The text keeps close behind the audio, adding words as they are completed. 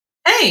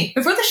Hey,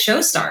 before the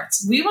show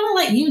starts, we want to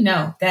let you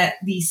know that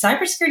the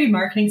Cybersecurity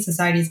Marketing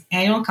Society's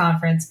annual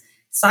conference,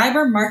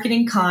 Cyber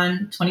Marketing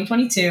Con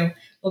 2022,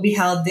 will be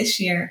held this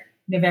year,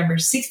 November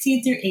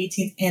 16th through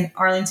 18th in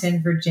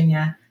Arlington,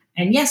 Virginia.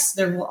 And yes,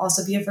 there will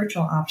also be a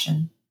virtual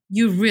option.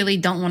 You really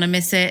don't want to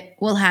miss it.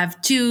 We'll have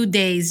 2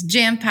 days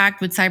jam-packed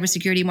with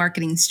cybersecurity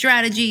marketing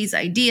strategies,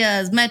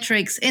 ideas,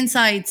 metrics,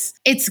 insights.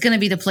 It's going to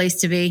be the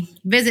place to be.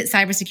 Visit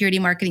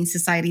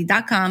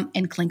cybersecuritymarketingsociety.com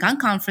and click on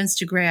conference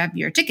to grab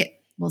your ticket.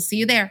 We'll see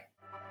you there.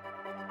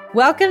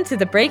 Welcome to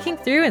the Breaking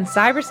Through in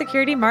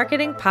Cybersecurity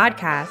Marketing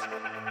podcast,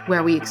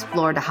 where we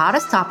explore the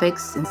hottest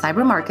topics in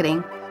cyber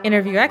marketing,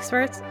 interview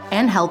experts,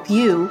 and help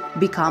you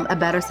become a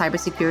better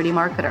cybersecurity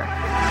marketer.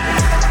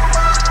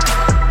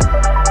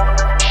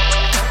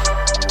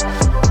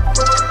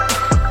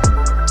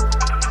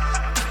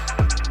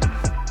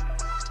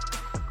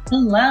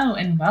 Hello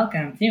and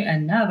welcome to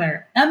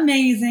another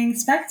amazing,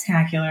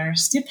 spectacular,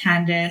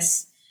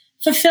 stupendous,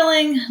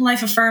 fulfilling,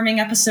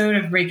 life-affirming episode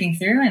of Breaking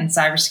Through in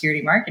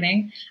Cybersecurity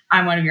Marketing.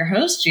 I'm one of your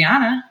hosts,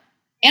 Gianna.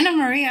 Anna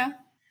Maria.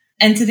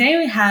 And today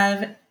we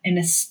have an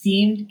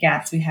esteemed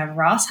guest. We have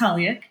Ross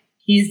Haleliuk.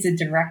 He's the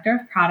Director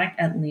of Product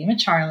at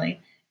LimaCharlie,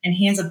 and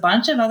he has a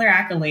bunch of other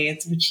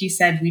accolades, which he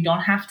said we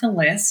don't have to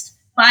list,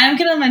 but I'm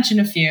going to mention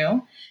a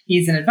few.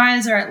 He's an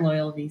advisor at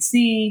Loyal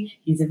VC.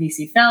 He's a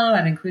VC fellow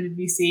at Included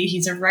VC.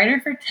 He's a writer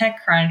for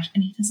TechCrunch,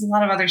 and he does a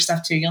lot of other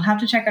stuff too. You'll have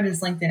to check out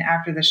his LinkedIn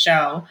after the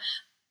show.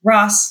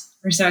 Ross,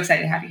 we're so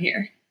excited to have you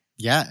here.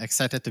 Yeah,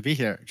 excited to be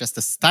here. Just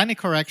a tiny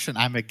correction.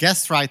 I'm a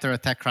guest writer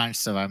at TechCrunch,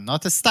 so I'm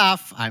not a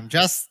staff. I'm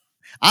just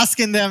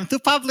asking them to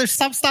publish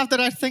some stuff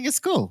that I think is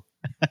cool.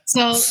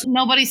 So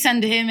nobody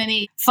send him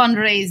any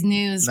fundraise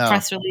news,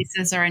 press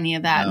releases, or any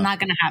of that. No.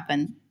 Not going to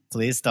happen.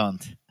 Please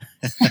don't.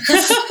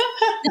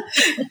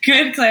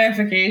 Good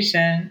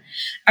clarification.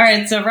 All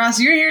right, so Ross,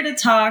 you're here to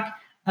talk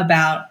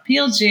about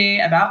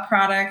PLG, about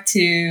product,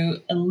 to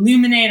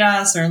illuminate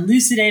us or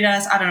elucidate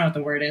us. I don't know what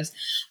the word is.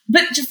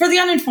 But for the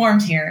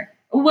uninformed here,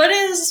 what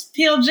is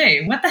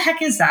PLG? What the heck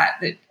is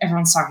that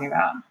everyone's talking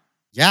about?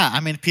 Yeah,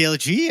 I mean,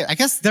 PLG, I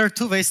guess there are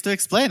two ways to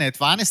explain it.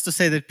 One is to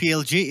say that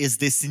PLG is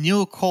this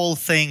new cool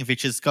thing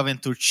which is going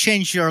to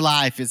change your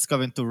life. It's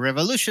going to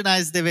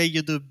revolutionize the way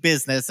you do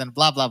business and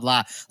blah, blah,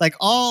 blah. Like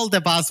all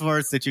the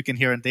buzzwords that you can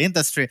hear in the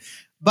industry.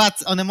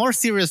 But on a more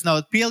serious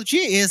note, PLG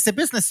is a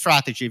business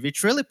strategy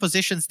which really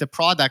positions the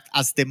product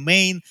as the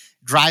main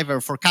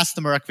driver for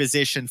customer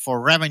acquisition, for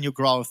revenue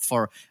growth,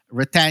 for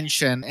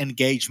retention,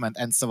 engagement,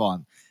 and so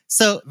on.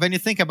 So when you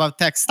think about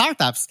tech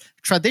startups,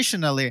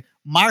 traditionally,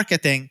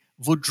 marketing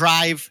would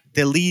drive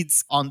the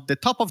leads on the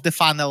top of the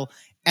funnel,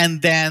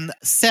 and then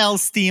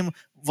sales team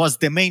was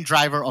the main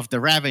driver of the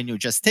revenue,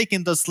 just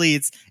taking those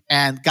leads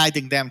and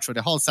guiding them through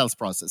the whole sales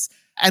process.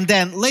 And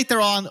then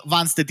later on,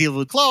 once the deal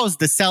would close,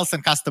 the sales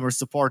and customer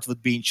support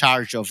would be in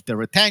charge of the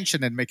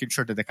retention and making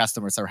sure that the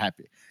customers are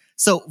happy.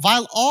 So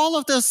while all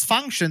of those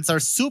functions are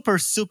super,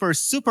 super,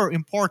 super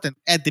important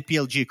at the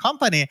PLG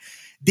company,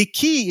 the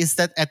key is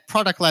that at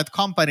product-led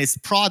companies,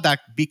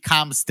 product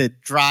becomes the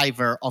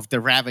driver of the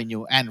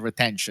revenue and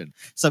retention.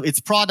 So it's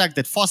product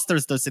that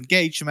fosters those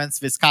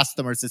engagements with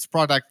customers. It's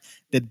product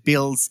that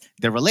builds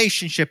the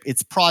relationship.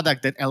 It's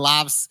product that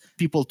allows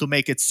people to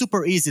make it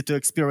super easy to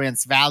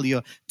experience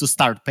value, to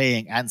start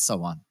paying, and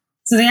so on.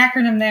 So the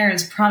acronym there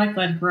is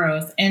product-led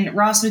growth. And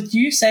Ross, would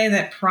you say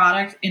that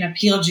product in a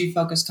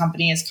PLG-focused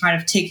company is kind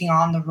of taking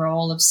on the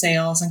role of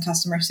sales and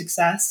customer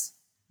success?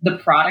 The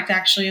product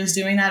actually is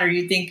doing that, or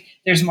you think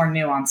there's more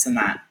nuance in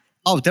that?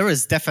 Oh, there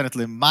is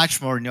definitely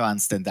much more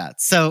nuance than that.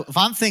 So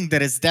one thing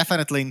that is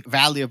definitely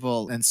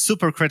valuable and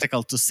super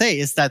critical to say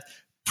is that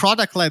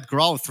product-led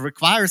growth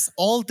requires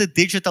all the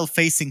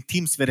digital-facing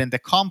teams within the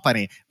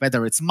company,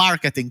 whether it's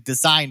marketing,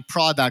 design,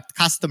 product,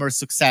 customer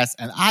success,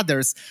 and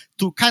others,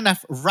 to kind of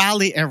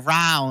rally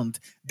around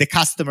the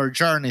customer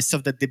journey so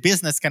that the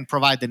business can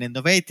provide an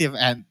innovative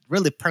and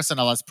really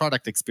personalized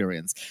product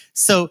experience.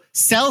 So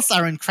sales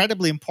are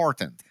incredibly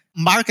important.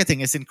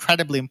 Marketing is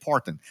incredibly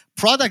important.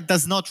 Product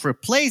does not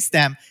replace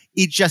them.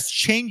 It just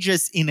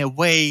changes in a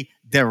way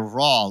their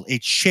role.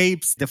 It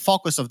shapes the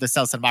focus of the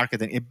sales and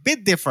marketing a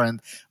bit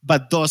different,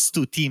 but those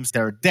two teams,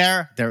 they're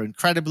there, they're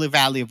incredibly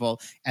valuable,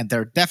 and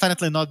they're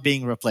definitely not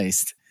being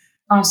replaced.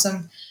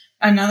 Awesome.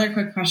 Another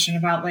quick question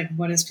about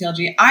what is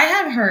PLG? I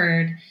have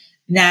heard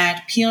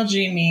that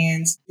PLG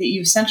means that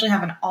you essentially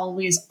have an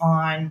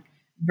always-on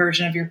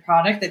version of your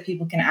product that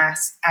people can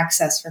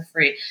access for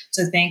free.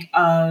 So think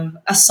of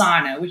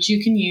Asana, which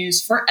you can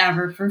use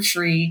forever for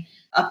free,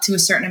 up to a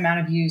certain amount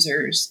of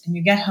users, and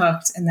you get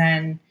hooked, and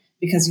then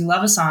because you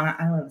love Asana,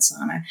 I love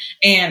Asana.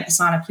 And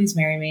Asana, please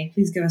marry me.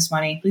 Please give us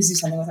money. Please do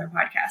something with our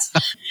podcast.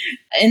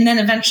 And then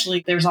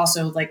eventually there's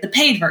also the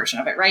paid version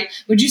of it, right?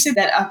 Would you say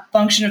that a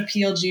function of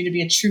PLG to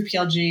be a true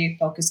PLG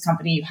focused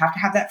company, you have to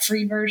have that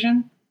free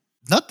version?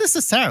 Not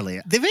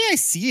necessarily. The way I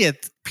see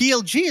it,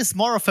 PLG is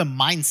more of a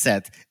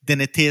mindset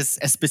than it is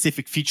a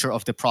specific feature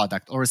of the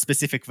product or a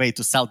specific way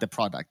to sell the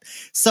product.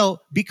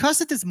 So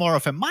because it is more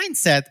of a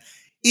mindset,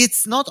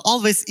 it's not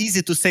always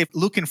easy to say,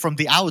 looking from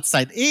the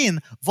outside in,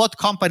 what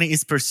company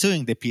is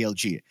pursuing the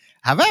PLG.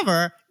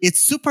 However,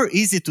 it's super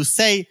easy to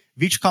say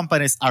which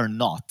companies are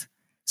not.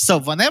 So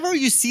whenever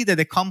you see that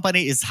the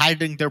company is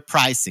hiding their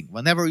pricing,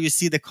 whenever you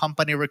see the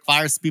company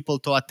requires people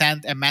to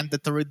attend a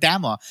mandatory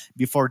demo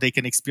before they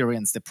can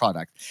experience the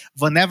product,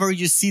 whenever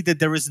you see that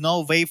there is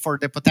no way for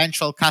the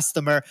potential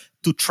customer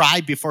to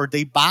try before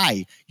they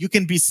buy, you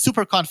can be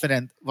super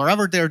confident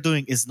whatever they're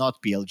doing is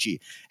not PLG.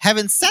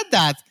 Having said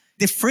that,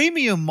 the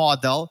freemium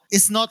model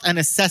is not a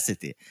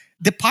necessity.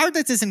 The part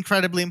that is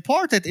incredibly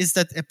important is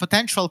that a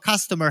potential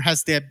customer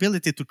has the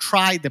ability to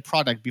try the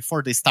product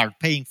before they start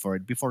paying for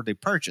it, before they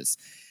purchase.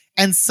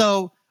 And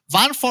so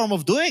one form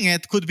of doing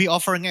it could be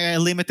offering a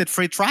limited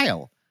free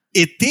trial.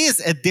 It is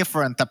a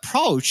different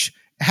approach.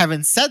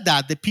 Having said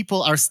that, the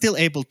people are still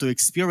able to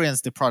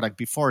experience the product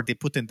before they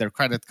put in their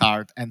credit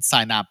card and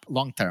sign up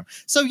long term.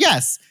 So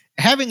yes,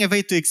 having a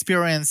way to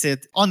experience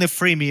it on a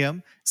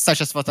freemium,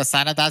 such as what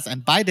Asana does.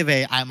 And by the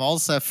way, I'm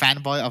also a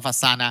fanboy of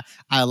Asana.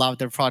 I love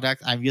their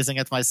product. I'm using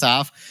it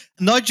myself.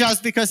 Not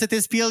just because it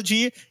is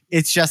PLG,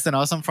 it's just an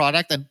awesome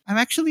product. And I'm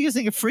actually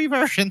using a free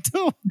version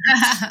too.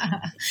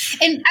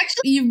 And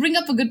actually, you bring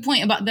up a good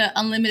point about the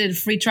unlimited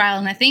free trial.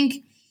 And I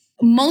think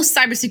most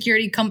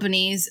cybersecurity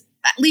companies,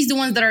 at least the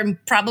ones that are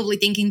probably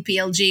thinking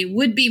PLG,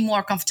 would be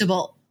more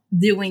comfortable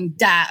doing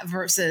that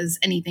versus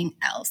anything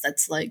else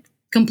that's like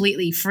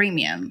completely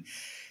freemium.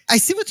 I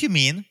see what you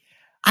mean.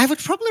 I would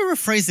probably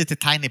rephrase it a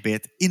tiny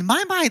bit. In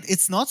my mind,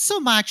 it's not so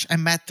much a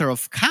matter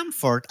of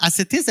comfort as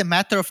it is a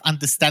matter of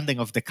understanding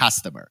of the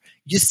customer.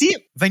 You see,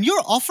 when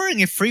you're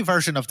offering a free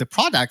version of the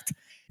product,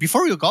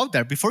 before you go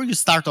there, before you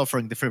start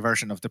offering the free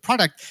version of the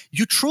product,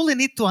 you truly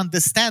need to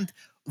understand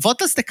what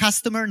does the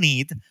customer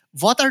need,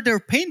 what are their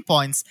pain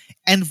points,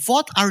 and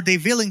what are they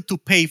willing to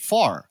pay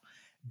for.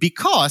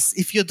 Because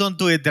if you don't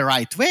do it the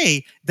right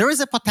way, there is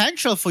a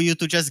potential for you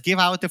to just give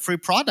out a free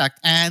product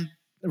and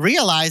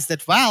realize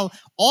that, well,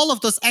 all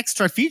of those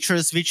extra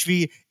features which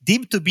we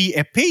deem to be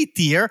a paid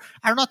tier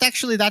are not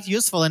actually that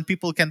useful, and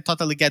people can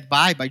totally get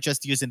by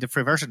just using the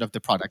free version of the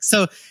product.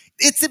 So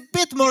it's a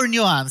bit more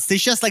nuanced.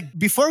 It's just like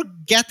before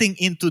getting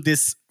into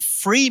this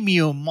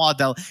freemium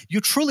model, you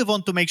truly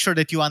want to make sure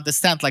that you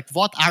understand like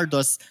what are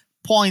those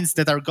points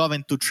that are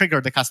going to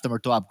trigger the customer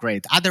to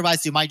upgrade.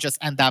 Otherwise, you might just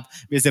end up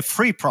with a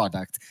free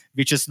product,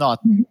 which is not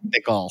the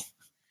goal.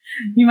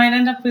 You might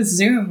end up with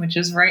Zoom, which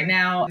is right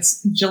now,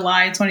 it's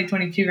July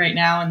 2022 right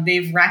now, and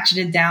they've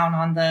ratcheted down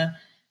on the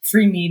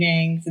free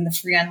meetings and the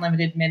free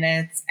unlimited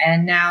minutes.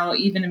 And now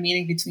even a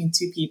meeting between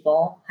two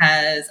people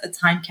has a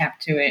time cap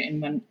to it.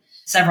 And when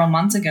several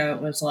months ago,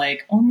 it was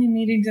like only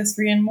meetings at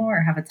 3 and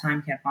more have a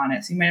time cap on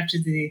it. So you might have to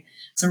do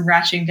some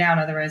ratcheting down.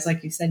 Otherwise,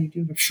 like you said, you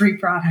do have a free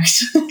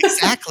product.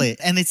 Exactly.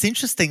 And it's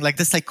interesting, like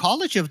the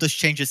psychology of those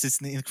changes is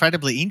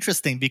incredibly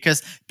interesting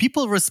because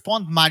people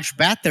respond much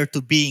better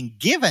to being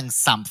given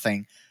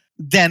something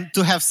than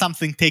to have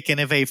something taken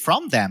away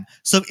from them.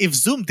 So if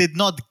Zoom did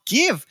not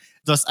give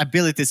those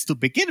abilities to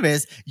begin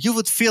with, you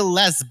would feel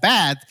less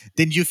bad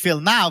than you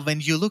feel now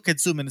when you look at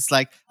Zoom and it's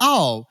like,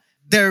 oh,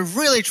 they're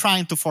really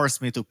trying to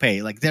force me to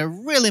pay. Like they're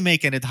really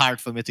making it hard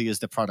for me to use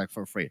the product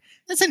for free.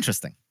 That's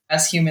interesting.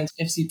 As humans,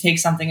 if you take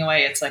something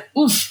away, it's like,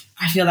 oof,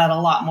 I feel that a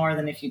lot more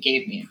than if you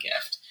gave me a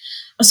gift.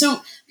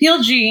 So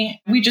PLG,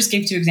 we just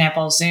gave two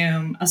examples,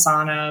 Zoom,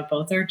 Asana,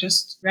 both are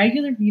just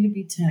regular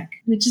B2B tech,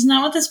 which is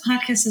not what this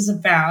podcast is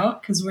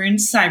about because we're in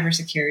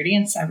cybersecurity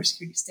and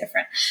cybersecurity is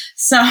different.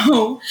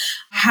 So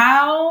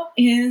how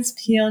is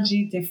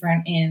PLG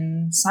different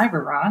in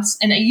cyber, Ross?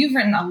 And you've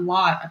written a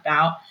lot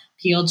about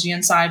PLG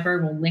and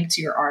cyber. We'll link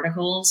to your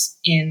articles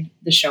in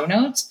the show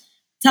notes.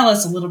 Tell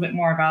us a little bit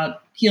more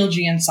about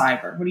PLG and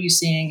cyber. What are you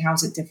seeing?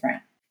 How's it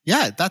different?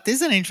 Yeah, that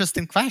is an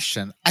interesting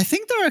question. I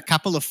think there are a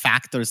couple of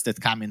factors that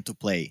come into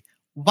play.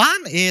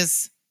 One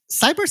is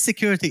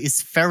cybersecurity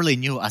is fairly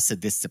new as a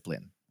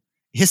discipline.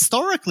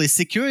 Historically,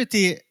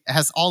 security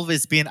has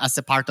always been as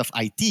a part of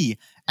IT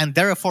and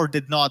therefore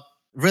did not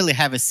really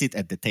have a seat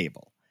at the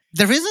table.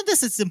 The reason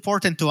this is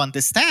important to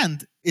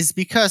understand is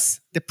because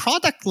the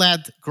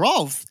product-led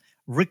growth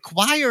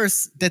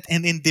requires that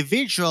an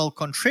individual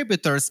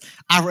contributors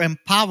are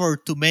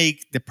empowered to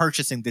make the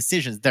purchasing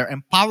decisions. They're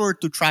empowered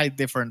to try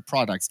different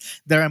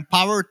products. They're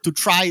empowered to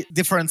try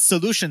different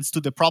solutions to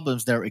the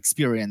problems they're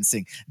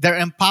experiencing. They're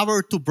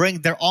empowered to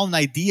bring their own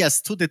ideas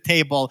to the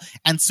table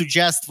and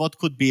suggest what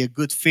could be a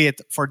good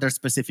fit for their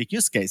specific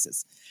use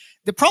cases.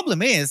 The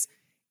problem is,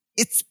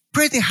 it's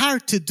pretty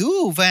hard to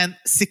do when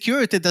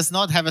security does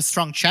not have a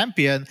strong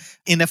champion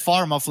in the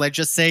form of, let's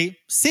just say,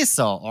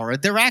 CISO or a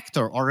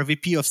director or a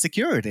VP of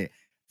security.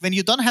 When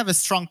you don't have a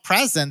strong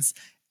presence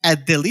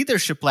at the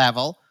leadership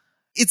level,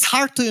 it's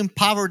hard to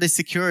empower the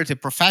security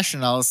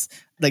professionals,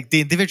 like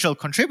the individual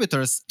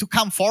contributors, to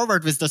come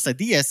forward with those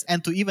ideas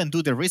and to even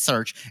do the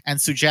research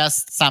and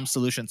suggest some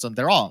solutions on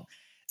their own.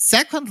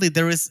 Secondly,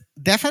 there is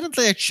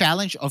definitely a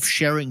challenge of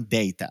sharing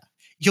data.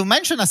 You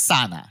mentioned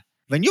Asana.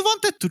 When you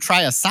wanted to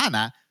try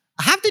Asana,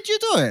 how did you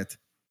do it?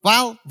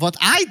 Well, what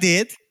I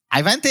did,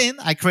 I went in,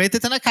 I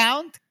created an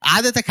account,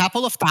 added a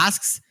couple of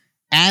tasks,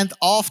 and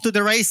off to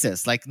the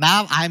races. Like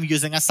now I'm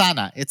using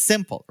Asana. It's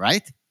simple,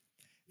 right?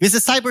 With a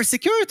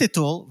cybersecurity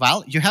tool,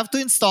 well, you have to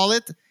install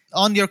it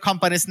on your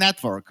company's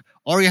network,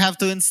 or you have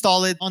to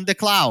install it on the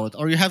cloud,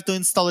 or you have to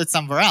install it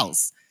somewhere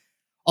else.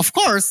 Of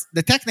course,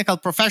 the technical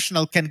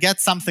professional can get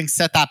something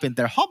set up in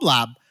their home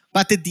lab,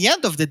 but at the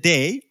end of the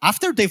day,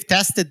 after they've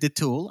tested the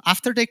tool,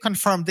 after they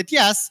confirm that,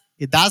 yes,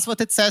 it does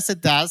what it says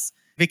it does,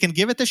 we can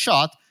give it a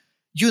shot,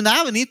 you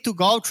now need to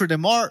go through the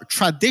more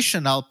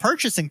traditional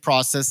purchasing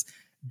process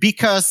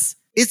because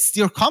it's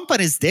your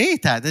company's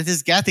data that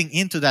is getting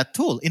into that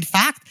tool. In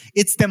fact,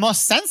 it's the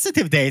most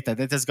sensitive data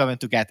that is going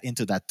to get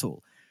into that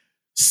tool.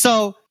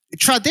 So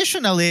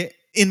traditionally,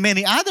 in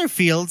many other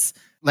fields,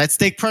 let's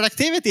take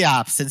productivity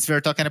apps, since we're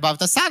talking about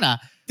Asana,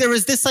 there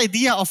is this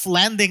idea of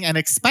landing and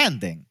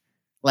expanding.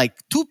 Like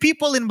 2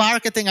 people in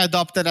marketing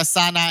adopted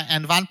Asana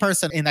and 1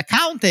 person in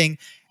accounting,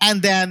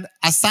 and then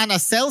Asana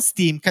sales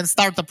team can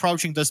start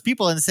approaching those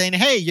people and saying,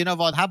 hey, you know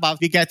what, how about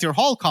we get your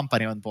whole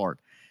company on board?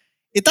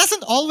 It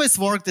doesn't always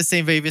work the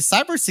same way with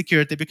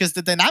cybersecurity because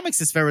the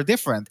dynamics is very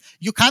different.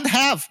 You can't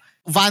have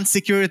one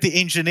security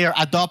engineer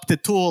adopt a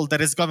tool that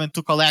is going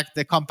to collect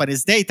the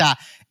company's data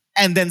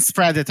and then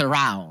spread it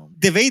around.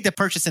 The way the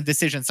purchasing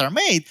decisions are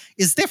made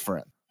is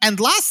different. And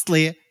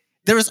lastly,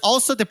 there is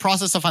also the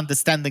process of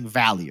understanding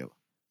value.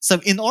 So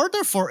in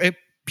order for a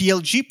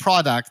PLG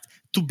product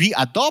to be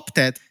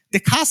adopted, the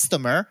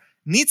customer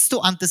needs to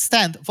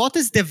understand what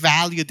is the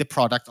value the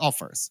product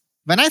offers.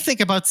 When I think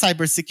about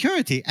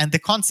cybersecurity and the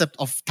concept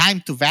of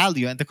time to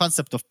value and the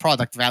concept of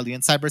product value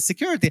in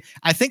cybersecurity,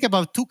 I think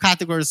about 2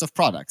 categories of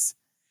products.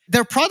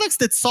 There are products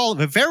that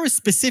solve a very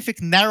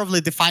specific,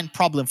 narrowly defined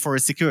problem for a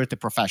security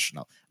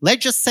professional.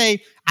 Let's just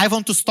say, I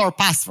want to store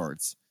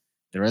passwords.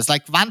 There is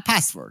like 1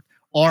 password.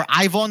 Or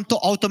I want to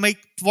automate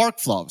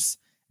workflows.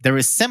 There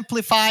is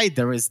Simplify,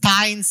 there is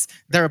Tines,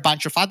 there are a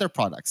bunch of other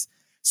products.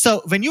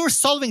 So when you're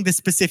solving this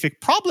specific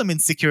problem in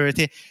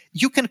security,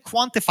 you can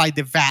quantify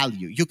the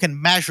value, you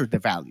can measure the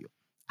value.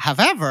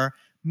 However,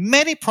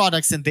 many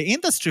products in the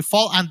industry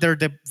fall under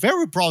the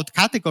very broad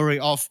category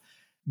of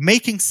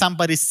making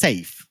somebody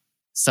safe.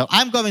 So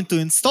I'm going to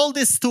install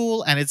this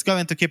tool and it's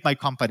going to keep my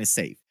company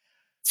safe.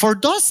 For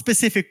those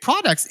specific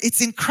products,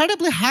 it's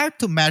incredibly hard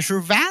to measure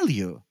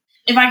value.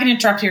 If I can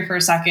interrupt here for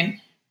a second,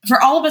 for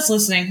all of us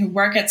listening who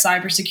work at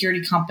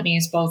cybersecurity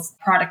companies, both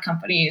product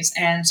companies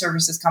and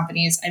services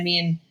companies, I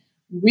mean,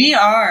 we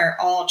are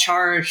all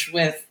charged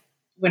with,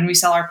 when we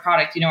sell our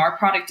product, our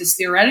product is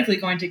theoretically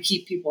going to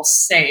keep people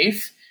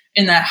safe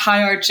in that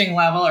high arching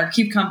level, or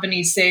keep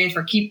companies safe,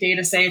 or keep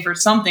data safe, or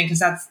something, because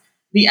that's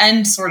the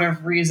end sort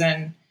of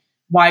reason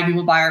why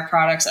people buy our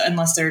products,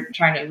 unless they're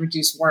trying to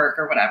reduce work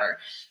or whatever.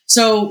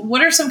 So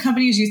what are some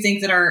companies you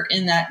think that are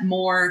in that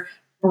more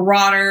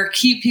broader,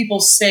 keep people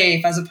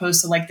safe, as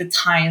opposed to like the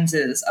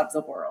Timeses of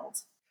the world?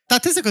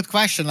 That is a good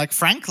question. Like,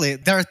 frankly,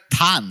 there are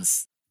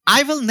tons.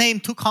 I will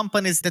name 2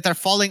 companies that are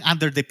falling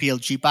under the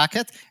PLG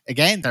bucket.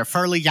 Again, they're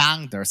fairly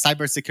young. They're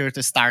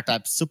cybersecurity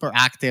startups, super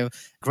active,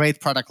 great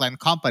product line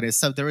companies.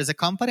 So there is a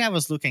company I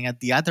was looking at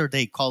the other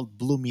day called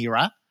Blue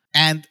Mira.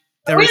 And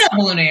we know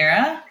Blue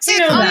Mira. We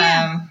know them.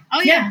 Yeah.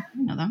 Oh, yeah.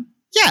 I know them.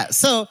 Yeah.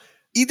 So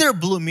either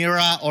Blue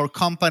Mira or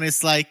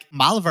companies like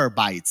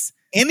Malwarebytes,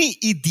 any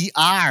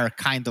EDR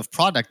kind of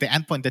product, the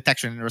endpoint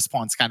detection and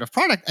response kind of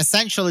product,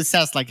 essentially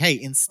says like, hey,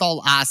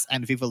 install us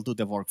and we will do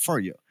the work for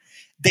you.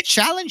 The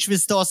challenge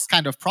with those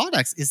kind of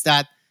products is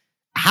that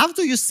how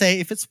do you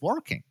say if it's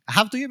working?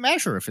 How do you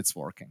measure if it's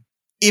working?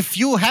 If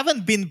you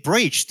haven't been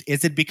breached,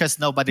 is it because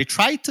nobody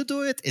tried to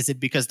do it? Is it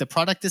because the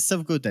product is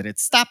so good that it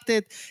stopped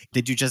it?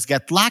 Did you just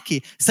get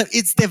lucky? So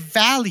it's the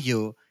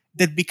value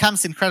that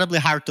becomes incredibly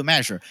hard to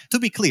measure. To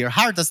be clear,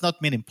 hard does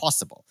not mean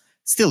impossible.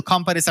 Still,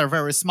 companies are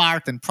very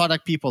smart, and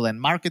product people and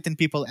marketing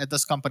people at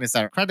those companies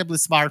are incredibly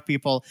smart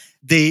people.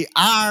 They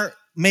are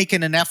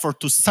making an effort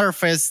to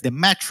surface the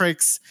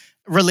metrics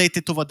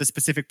related to what the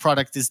specific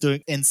product is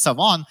doing and so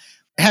on.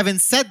 Having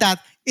said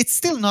that, it's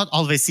still not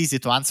always easy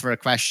to answer a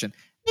question.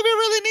 Do we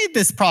really need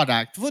this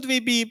product? Would we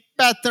be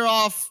better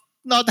off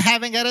not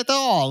having it at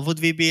all?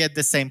 Would we be at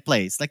the same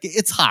place? Like,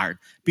 it's hard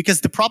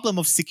because the problem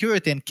of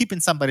security and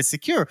keeping somebody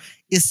secure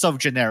is so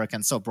generic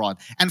and so broad.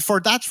 And for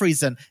that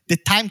reason, the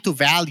time to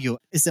value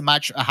is a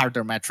much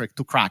harder metric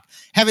to crack.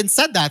 Having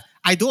said that,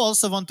 I do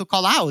also want to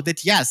call out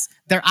that, yes,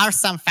 there are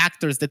some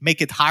factors that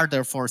make it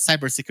harder for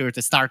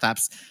cybersecurity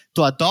startups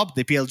to adopt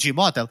the PLG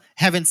model.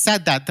 Having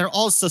said that, there are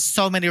also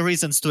so many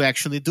reasons to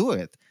actually do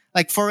it.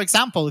 Like, for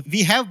example,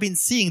 we have been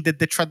seeing that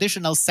the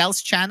traditional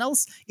sales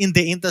channels in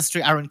the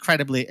industry are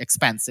incredibly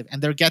expensive,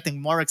 and they're getting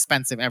more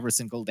expensive every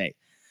single day.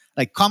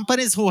 Like,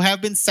 companies who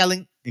have been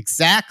selling,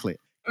 exactly.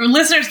 Our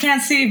listeners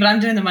can't see, but I'm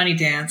doing the money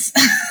dance.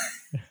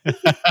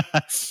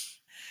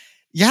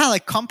 Yeah,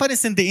 like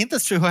companies in the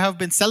industry who have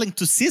been selling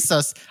to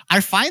CISOs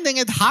are finding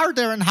it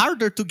harder and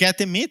harder to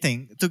get a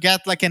meeting, to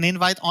get like an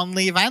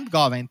invite-only event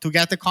going, to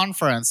get a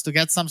conference, to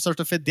get some sort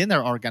of a dinner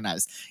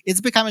organized.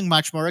 It's becoming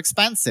much more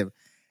expensive.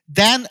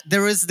 Then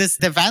there is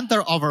the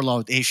vendor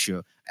overload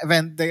issue.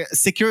 When the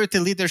security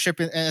leadership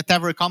at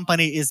every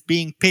company is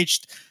being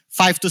pitched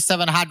 500 to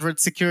 700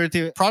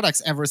 security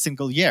products every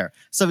single year.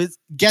 So it's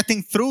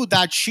getting through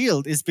that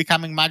shield is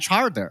becoming much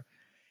harder.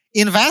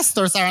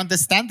 Investors are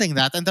understanding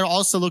that, and they're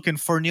also looking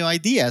for new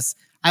ideas.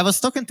 I was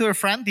talking to a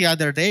friend the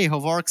other day who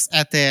works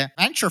at a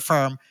venture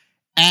firm,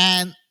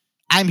 and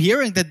I'm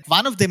hearing that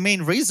one of the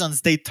main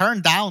reasons they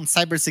turn down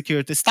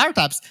cybersecurity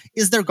startups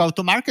is their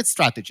go-to-market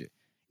strategy.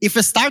 If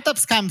a startup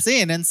comes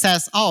in and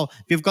says, oh,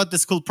 we've got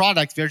this cool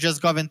product, we're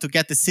just going to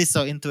get the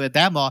CISO into a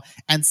demo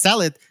and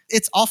sell it,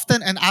 it's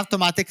often an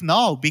automatic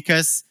no,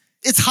 because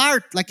it's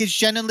hard, it's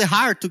genuinely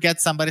hard to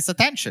get somebody's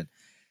attention.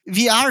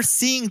 We are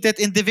seeing that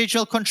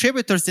individual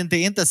contributors in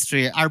the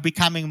industry are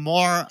becoming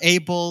more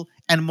able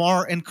and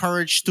more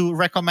encouraged to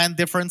recommend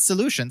different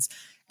solutions.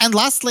 And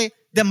lastly,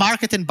 the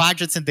marketing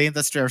budgets in the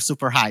industry are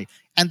super high.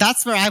 And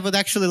that's where I would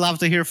actually love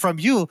to hear from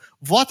you.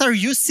 What are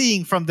you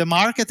seeing from the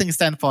marketing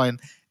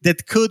standpoint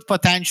that could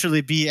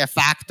potentially be a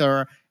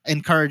factor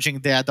encouraging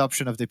the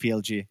adoption of the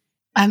PLG?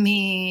 I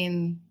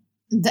mean,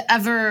 the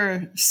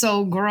ever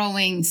so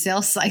growing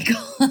sales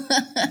cycle.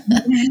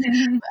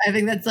 I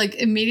think that's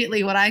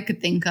immediately what I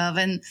could think of.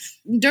 And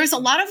there's a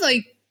lot of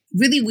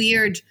really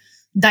weird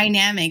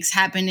dynamics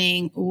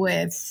happening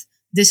with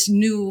this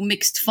new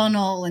mixed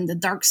funnel and the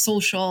dark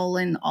social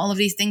and all of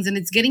these things. And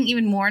it's getting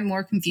even more and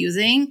more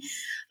confusing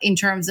in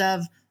terms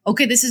of,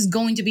 okay, this is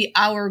going to be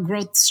our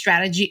growth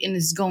strategy and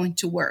it's going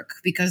to work,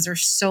 because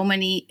there's so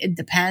many it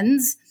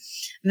depends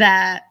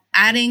that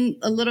adding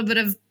a little bit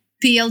of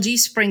PLG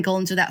sprinkle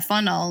into that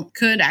funnel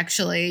could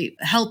actually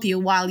help you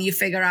while you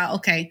figure out,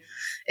 okay,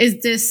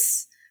 is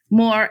this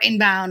more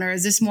inbound or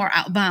is this more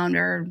outbound?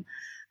 Or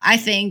I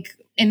think,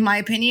 in my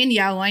opinion,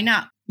 yeah, why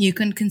not? You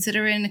can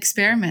consider it an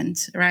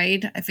experiment,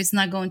 right? If it's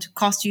not going to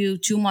cost you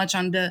too much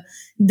on the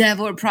dev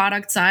or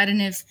product side,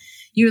 and if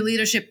your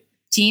leadership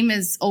team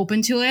is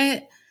open to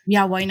it,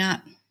 yeah, why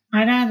not?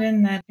 I'd add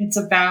in that it's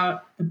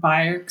about the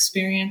buyer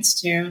experience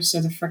too.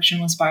 So the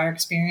frictionless buyer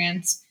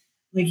experience,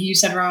 like you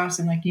said, Ross,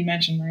 and like you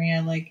mentioned,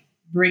 Maria,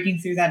 breaking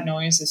through that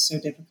noise is so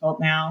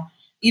difficult now.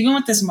 Even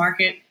with this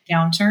market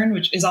downturn,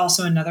 which is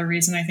also another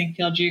reason I think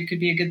PLG could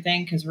be a good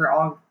thing, because we're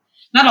all,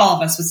 not all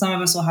of us, but some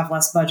of us will have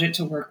less budget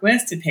to work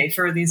with to pay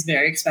for these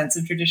very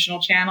expensive traditional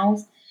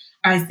channels.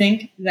 I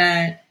think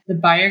that the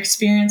buyer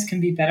experience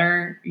can be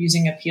better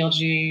using a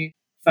PLG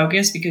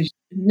focus, because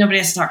nobody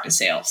has to talk to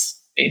sales,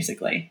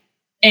 basically.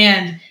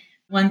 And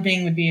one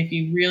thing would be, if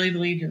you really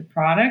believe your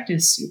product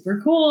is super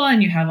cool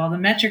and you have all the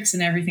metrics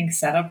and everything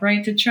set up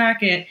right to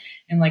track it,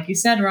 and like you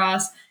said,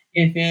 Ross,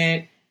 if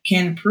it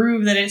can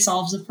prove that it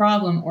solves a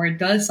problem or it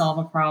does solve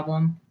a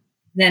problem,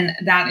 then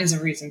that is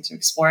a reason to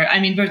explore it. I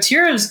mean,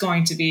 Votiro is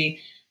going to be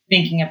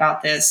thinking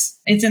about this.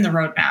 It's in the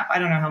roadmap. I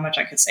don't know how much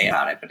I could say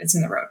about it, but it's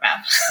in the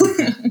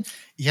roadmap.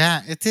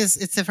 Yeah, it is.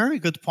 It's a very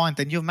good point.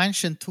 And you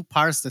mentioned two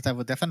parts that I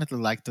would definitely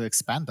like to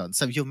expand on.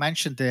 So you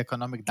mentioned the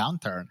economic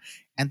downturn.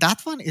 And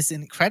that one is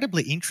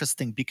incredibly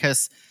interesting,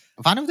 because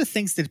one of the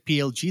things that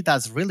PLG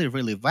does really,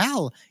 really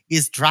well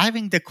is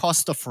driving the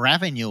cost of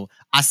revenue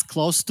as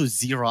close to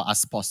zero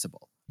as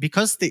possible.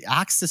 Because the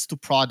access to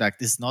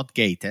product is not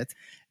gated,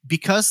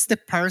 because the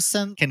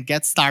person can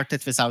get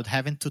started without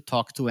having to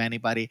talk to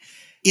anybody,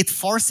 it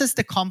forces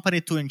the company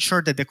to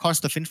ensure that the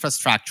cost of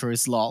infrastructure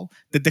is low,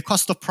 that the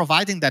cost of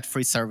providing that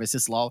free service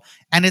is low.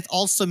 And it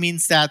also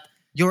means that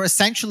you're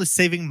essentially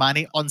saving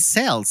money on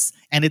sales.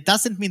 And it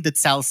doesn't mean that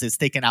sales is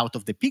taken out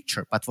of the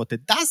picture. But what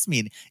it does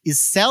mean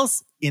is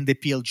sales in the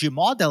PLG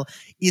model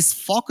is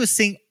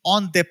focusing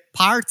on the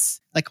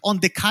parts, on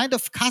the kind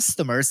of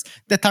customers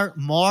that are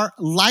more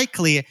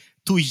likely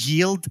to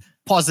yield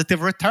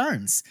positive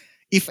returns.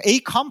 If a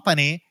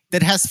company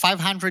that has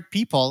 500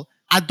 people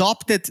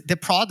adopted the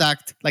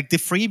product, like the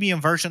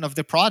freemium version of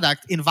the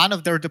product, in one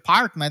of their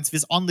departments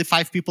with only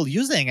 5 people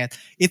using it,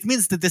 it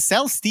means that the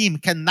sales team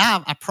can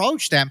now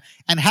approach them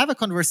and have a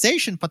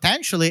conversation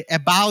potentially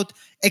about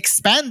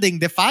expanding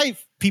the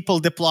 5 people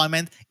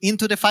deployment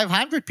into the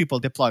 500 people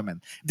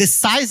deployment. The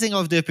sizing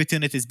of the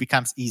opportunities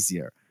becomes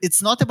easier.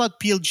 It's not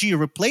about PLG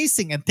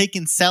replacing and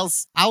taking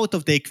sales out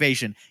of the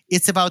equation.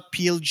 It's about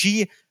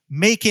PLG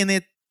making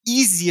it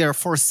easier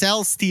for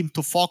sales team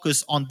to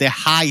focus on the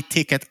high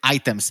ticket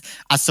items,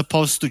 as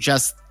opposed to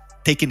just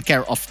taking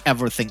care of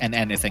everything and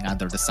anything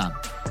under the sun.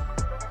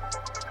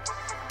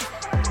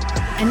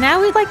 And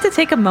now we'd like to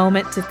take a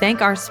moment to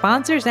thank our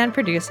sponsors and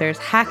producers,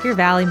 Hacker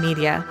Valley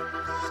Media.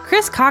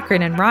 Chris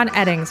Cochran and Ron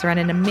Eddings run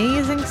an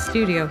amazing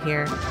studio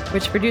here,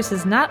 which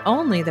produces not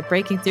only the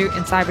Breaking Through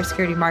in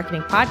Cybersecurity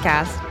Marketing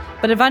podcast,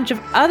 but a bunch of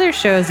other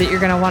shows that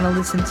you're going to want to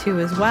listen to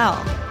as well.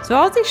 So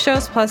all these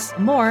shows plus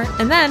more,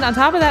 and then on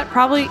top of that,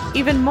 probably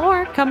even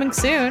more coming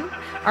soon,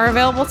 are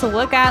available to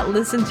look at,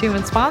 listen to,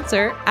 and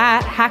sponsor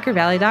at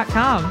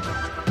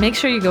hackervalley.com. Make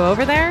sure you go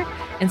over there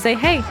and say,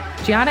 hey,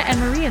 Gianna and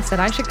Maria said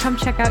I should come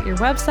check out your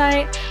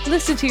website,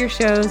 listen to your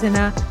shows, and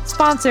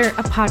sponsor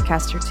a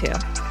podcast or two.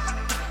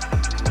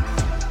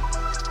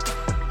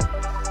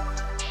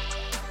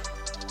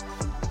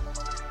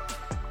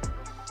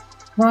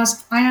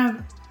 Ross, I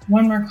have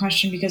one more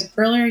question, because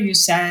earlier you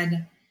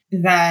said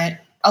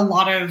that a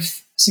lot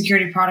of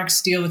security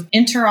products deal with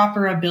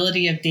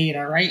interoperability of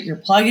data, right? You're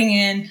plugging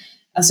in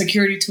a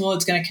security tool.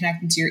 It's going to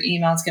connect into your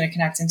email. It's going to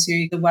connect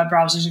into the web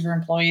browsers of your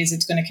employees.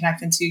 It's going to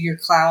connect into your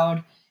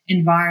cloud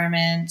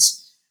environment.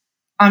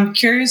 I'm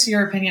curious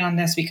your opinion on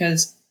this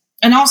because,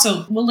 and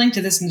also we'll link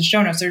to this in the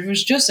show notes. There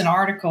was just an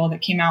article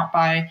that came out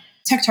by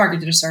TechTarget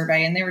did a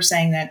survey, and they were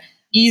saying that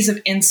ease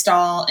of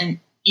install and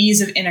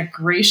ease of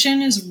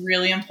integration is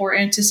really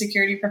important to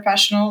security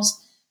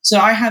professionals. So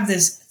I have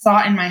this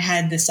thought in my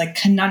head, this like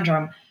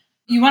conundrum.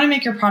 You want to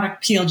make your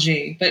product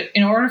PLG, but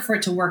in order for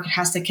it to work, it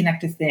has to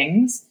connect to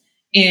things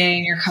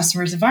in your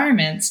customers'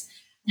 environments.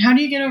 How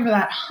do you get over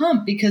that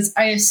hump? Because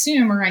I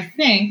assume, or I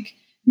think,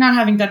 not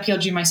having done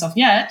PLG myself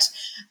yet,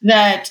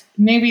 that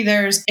maybe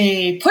there's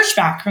a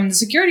pushback from the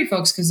security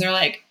folks because they're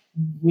like,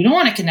 we don't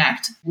want to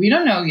connect. We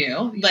don't know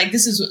you. Like,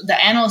 this is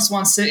the analyst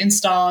wants to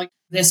install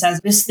this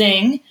as this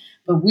thing,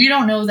 but we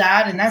don't know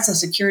that. And that's a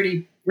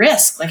security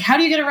risk. Like, how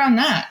do you get around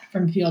that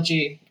from a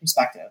PLG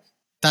perspective?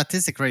 That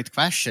is a great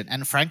question.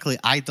 And frankly,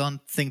 I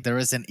don't think there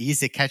is an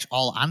easy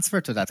catch-all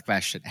answer to that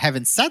question.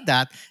 Having said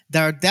that,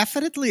 there are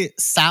definitely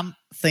some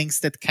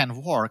things that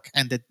can work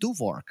and that do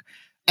work.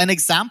 An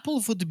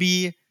example would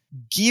be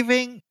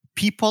giving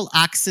people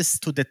access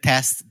to the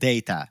test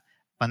data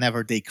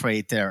whenever they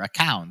create their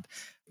account.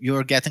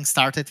 You're getting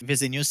started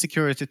with a new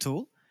security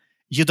tool.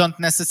 You don't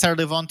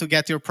necessarily want to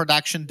get your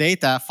production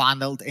data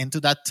funneled into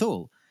that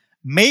tool.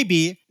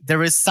 Maybe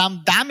there is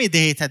some dummy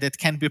data that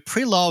can be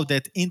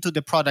preloaded into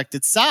the product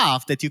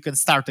itself that you can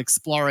start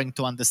exploring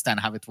to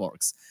understand how it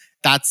works.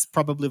 That's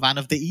probably one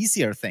of the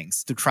easier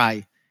things to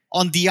try.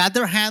 On the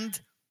other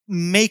hand,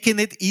 making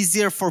it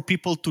easier for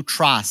people to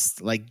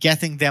trust, like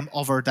getting them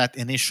over that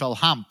initial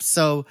hump.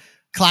 So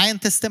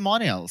client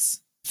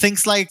testimonials,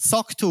 things like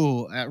SOC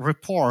 2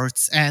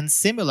 reports and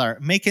similar,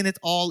 making it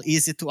all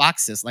easy to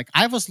access. Like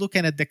I was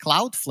looking at the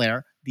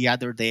Cloudflare the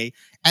other day,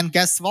 and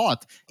guess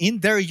what?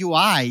 In their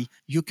UI,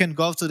 you can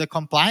go to the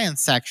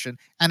compliance section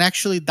and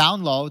actually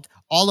download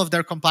all of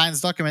their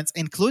compliance documents,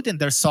 including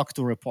their SOC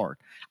 2 report.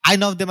 I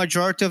know the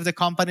majority of the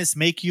companies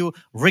make you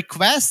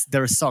request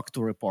their SOC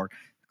 2 report.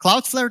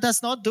 Cloudflare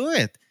does not do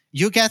it.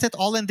 You get it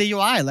all in the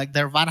UI, like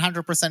they're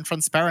 100%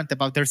 transparent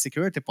about their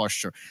security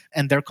posture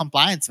and their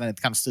compliance when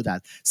it comes to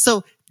that.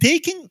 So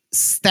taking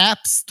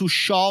steps to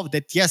show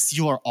that, yes,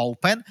 you are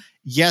open,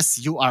 yes,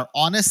 you are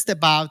honest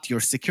about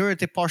your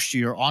security posture,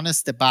 you're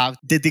honest about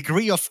the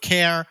degree of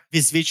care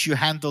with which you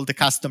handle the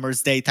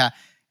customer's data,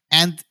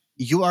 and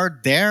you are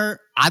there,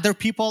 other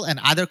people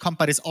and other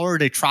companies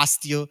already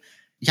trust you.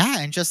 Yeah,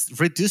 and just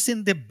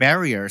reducing the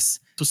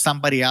barriers to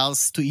somebody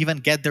else to even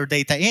get their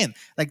data in.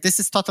 Like this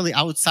is totally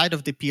outside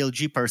of the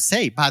PLG per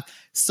se, but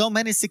so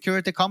many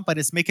security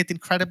companies make it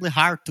incredibly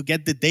hard to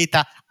get the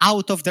data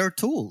out of their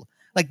tool.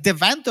 Like the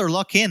vendor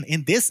lock-in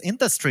in this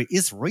industry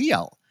is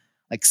real.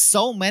 Like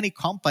so many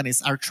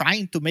companies are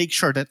trying to make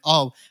sure that,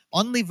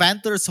 only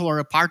vendors who are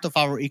a part of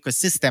our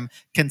ecosystem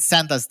can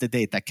send us the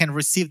data, can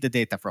receive the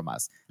data from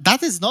us.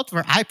 That is not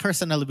where I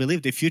personally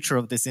believe the future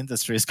of this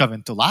industry is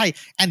going to lie.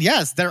 And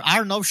yes, there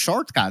are no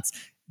shortcuts.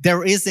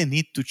 There is a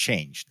need to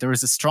change. There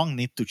is a strong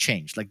need to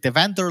change. Like the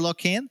vendor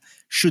lock-in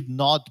should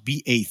not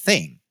be a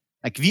thing.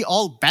 Like we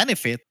all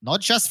benefit,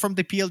 not just from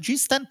the PLG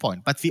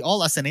standpoint, but we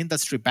all as an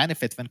industry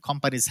benefit when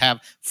companies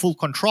have full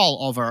control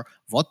over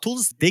what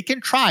tools they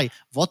can try,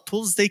 what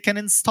tools they can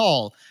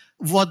install,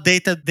 what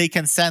data they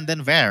can send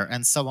and where,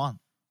 and so on.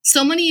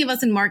 So many of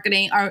us in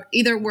marketing are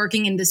either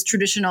working in this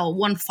traditional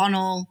one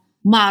funnel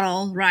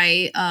model,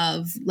 right?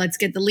 Of let's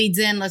get the leads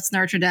in, let's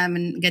nurture them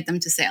and get them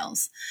to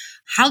sales.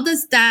 How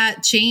does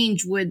that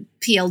change with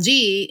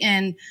PLG?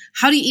 And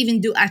how do you even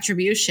do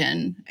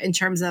attribution in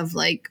terms of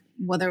like,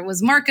 whether it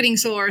was marketing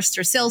sourced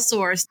or sales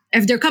sourced?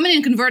 If they're coming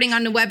in, converting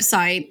on the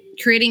website,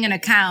 creating an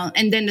account,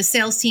 and then the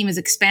sales team is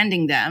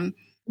expanding them,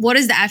 what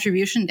is the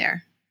attribution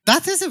there?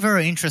 That is a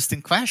very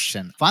interesting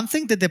question. One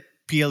thing that the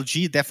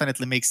PLG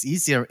definitely makes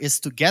easier is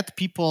to get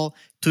people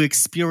to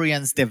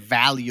experience the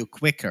value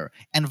quicker.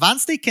 And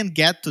once they can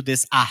get to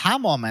this aha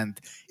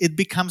moment, it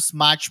becomes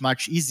much,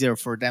 much easier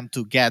for them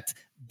to get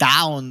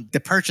down the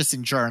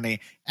purchasing journey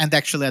and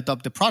actually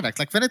adopt the product.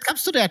 Like when it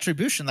comes to the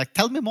attribution, like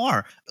tell me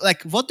more.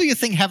 Like what do you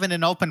think having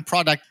an open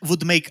product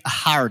would make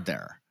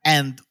harder?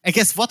 And I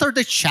guess what are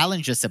the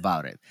challenges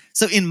about it?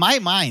 So in my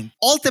mind,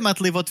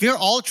 ultimately what we're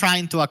all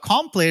trying to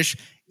accomplish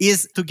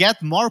is to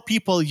get more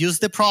people use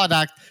the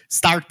product,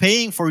 start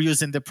paying for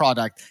using the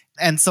product,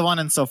 and so on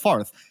and so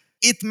forth.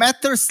 It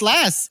matters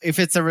less if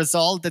it's a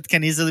result that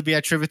can easily be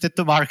attributed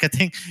to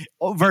marketing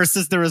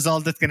versus the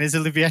result that can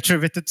easily be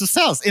attributed to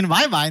sales. In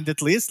my mind,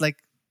 at least,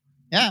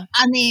 yeah.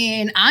 I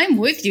mean, I'm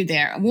with you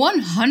there.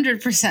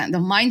 100%. The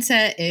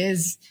mindset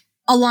is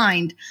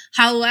aligned.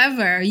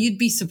 However, you'd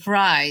be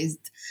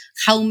surprised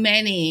how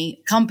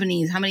many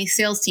companies, how many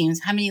sales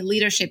teams, how many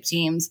leadership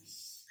teams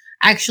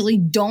actually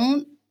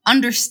don't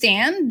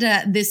understand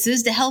that this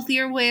is the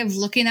healthier way of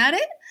looking at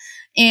it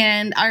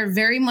and are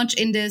very much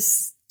in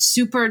this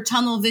super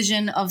tunnel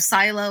vision of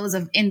silos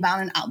of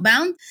inbound and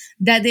outbound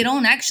that they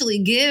don't actually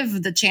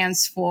give the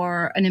chance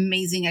for an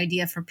amazing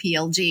idea for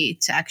PLG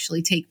to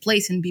actually take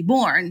place and be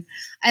born.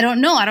 I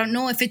don't know. I don't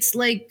know if it's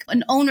like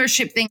an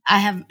ownership thing. I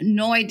have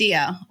no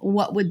idea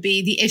what would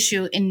be the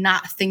issue in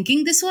not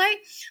thinking this way.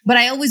 But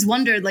I always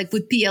wondered, like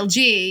with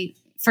PLG,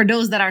 for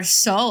those that are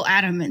so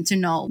adamant to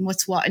know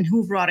what's what and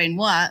who brought in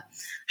what,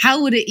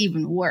 how would it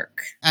even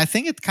work? I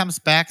think it comes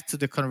back to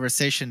the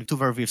conversation to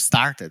where we've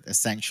started,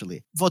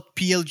 essentially. What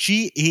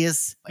PLG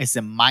is a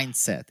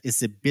mindset,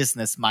 is a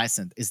business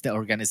mindset, is the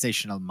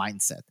organizational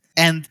mindset.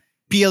 And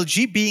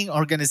PLG being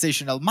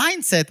organizational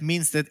mindset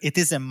means that it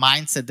is a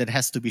mindset that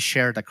has to be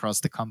shared across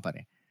the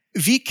company.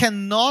 We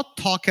cannot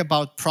talk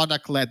about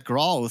product-led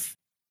growth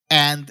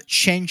and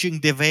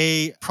changing the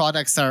way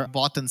products are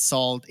bought and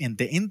sold in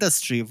the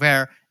industry,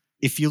 where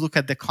if you look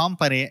at the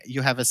company,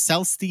 you have a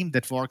sales team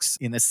that works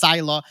in a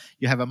silo,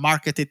 you have a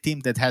marketing team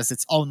that has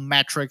its own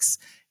metrics,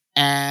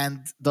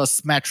 and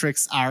those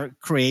metrics are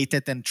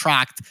created and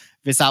tracked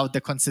without the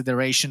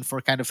consideration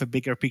for kind of a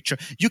bigger picture.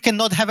 You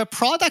cannot have a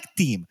product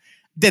team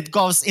that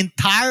goes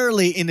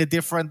entirely in a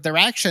different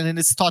direction and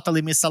it's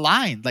totally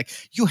misaligned. Like,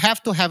 you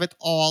have to have it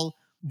all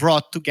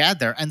brought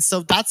together. And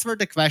so that's where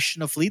the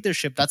question of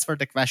leadership, that's where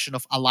the question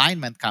of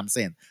alignment comes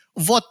in.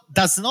 What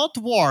does not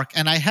work,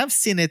 and I have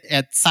seen it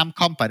at some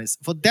companies,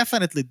 what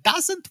definitely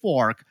doesn't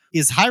work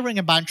is hiring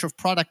a bunch of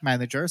product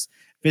managers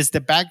with the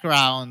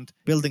background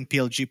building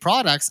PLG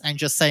products and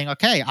just saying,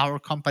 okay, our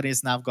company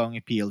is now going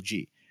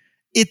PLG.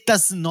 It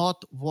does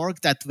not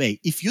work that way.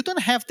 If you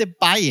don't have the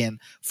buy-in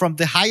from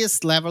the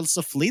highest levels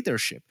of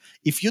leadership,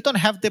 if you don't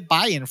have the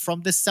buy-in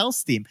from the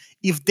sales team,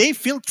 if they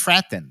feel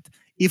threatened,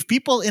 if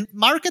people in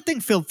marketing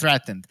feel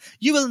threatened,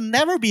 you will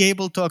never be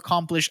able to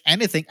accomplish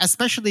anything,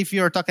 especially if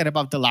you're talking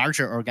about the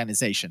larger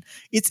organization.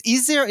 It's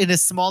easier in a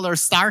smaller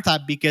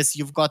startup because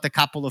you've got a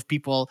couple of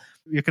people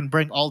you can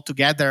bring all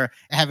together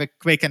and have a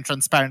quick and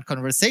transparent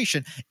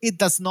conversation. It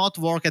does not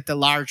work at a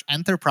large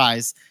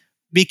enterprise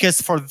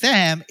because for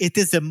them, it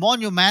is a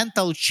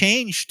monumental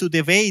change to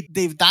the way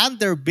they've done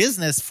their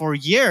business for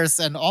years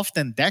and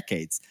often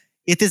decades.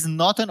 It is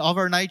not an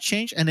overnight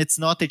change, and it's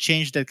not a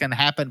change that can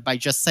happen by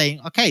just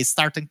saying, okay,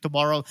 starting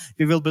tomorrow,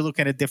 we will be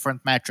looking at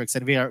different metrics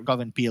and we are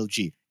going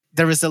PLG.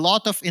 There is a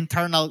lot of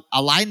internal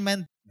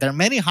alignment. There are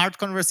many hard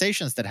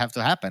conversations that have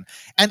to happen.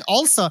 And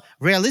also,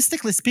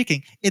 realistically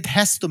speaking, it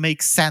has to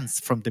make sense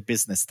from the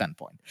business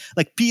standpoint.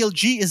 Like,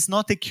 PLG is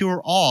not a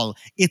cure-all.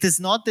 It is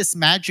not this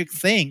magic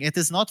thing. It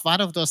is not one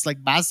of those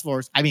like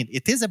buzzwords. I mean,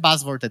 it is a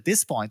buzzword at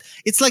this point.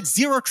 It's like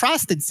zero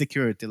trust in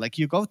security. Like,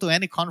 you go to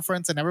any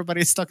conference and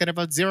everybody is talking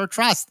about zero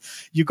trust.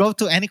 You go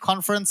to any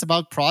conference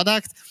about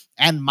product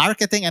and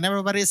marketing and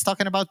everybody is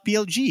talking about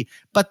PLG.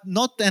 But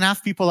not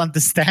enough people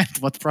understand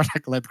what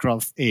product-led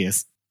growth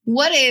is.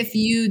 What if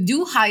you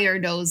do hire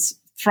those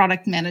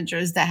product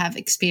managers that have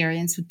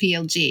experience with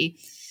PLG,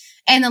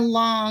 and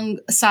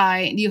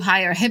alongside you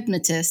hire a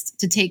hypnotist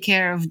to take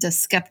care of the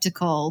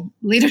skeptical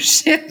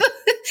leadership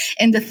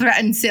and the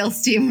threatened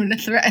sales team and the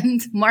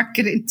threatened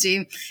marketing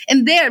team,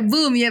 and there,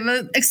 boom, you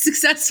have a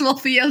successful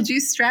PLG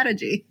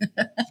strategy.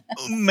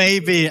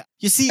 Maybe.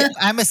 You see,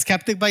 I'm a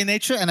skeptic by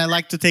nature and I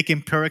like to take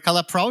empirical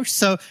approach,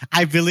 so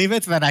I believe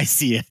it when I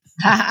see it.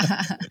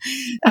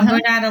 I'm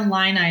going to add a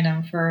line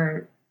item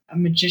for a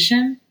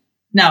magician?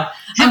 No,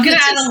 I'm going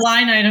to add a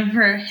line item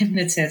for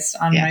hypnotist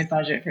on my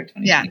budget for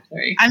 2023. Yeah.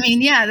 I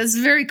mean, that's a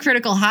very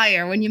critical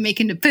hire when you're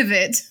making the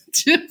pivot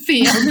to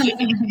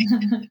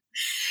PLG.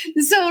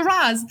 So,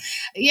 Ross,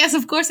 yes,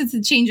 of course, it's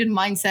a change in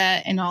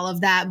mindset and all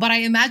of that. But I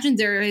imagine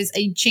there is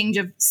a change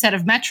of set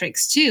of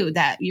metrics, too,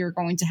 that you're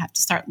going to have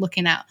to start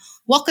looking at.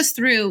 Walk us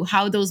through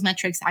how those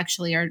metrics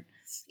actually are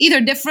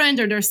either different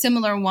or they're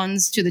similar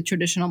ones to the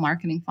traditional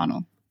marketing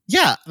funnel.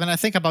 Yeah, when I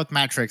think about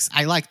metrics,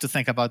 I like to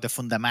think about the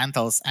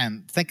fundamentals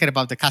and thinking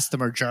about the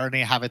customer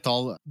journey, how it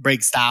all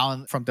breaks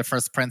down from the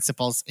first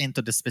principles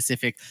into the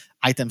specific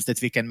items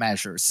that we can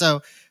measure.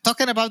 So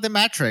talking about the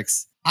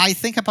metrics, I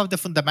think about the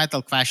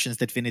fundamental questions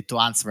that we need to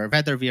answer,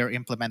 whether we are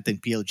implementing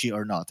PLG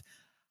or not.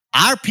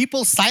 Are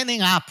people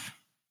signing up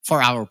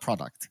for our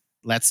product?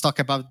 Let's talk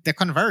about the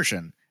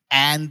conversion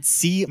and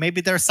see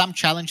maybe there are some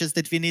challenges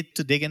that we need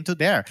to dig into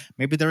there.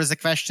 Maybe there is a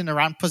question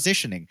around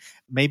positioning.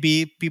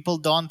 Maybe people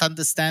don't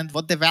understand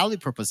what the value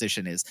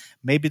proposition is.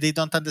 Maybe they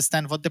don't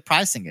understand what the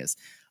pricing is.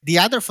 The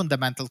other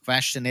fundamental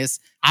question is,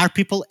 are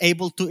people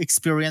able to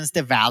experience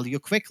the value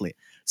quickly?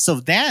 So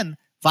then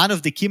one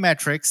of the key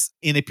metrics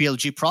in a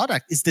PLG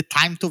product is the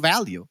time to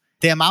value.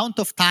 The amount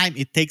of time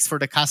it takes for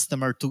the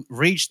customer to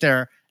reach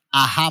their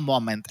aha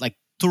moment, like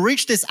to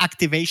reach this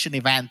activation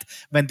event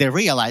when they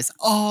realize,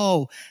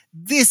 oh,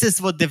 this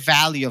is what the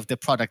value of the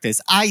product is.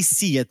 I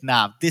see it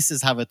now. This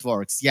is how it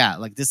works. Yeah,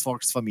 like this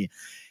works for me.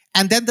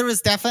 And then there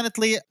is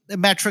definitely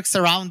metrics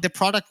around the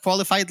product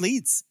qualified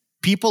leads.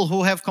 People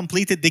who have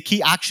completed the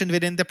key action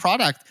within the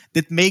product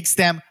that makes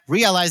them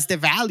realize the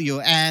value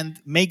and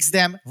makes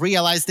them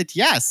realize that,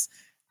 yes,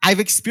 I've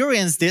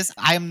experienced this.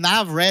 I am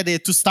now ready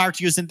to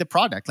start using the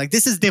product. Like,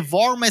 this is the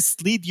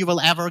warmest lead you will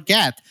ever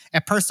get.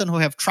 A person who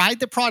have tried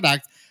the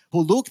product,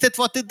 who looked at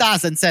what it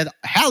does and said,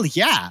 hell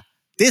yeah,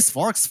 this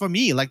works for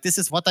me. Like, this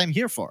is what I'm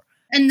here for.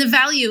 And the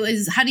value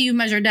is, how do you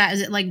measure that?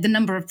 Is it like the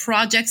number of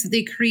projects that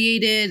they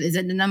created? Is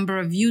it the number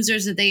of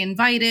users that they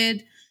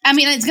invited? I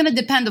mean, it's going to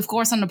depend, of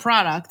course, on the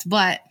product.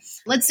 But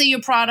let's say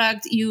your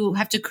product, you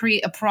have to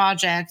create a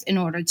project in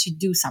order to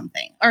do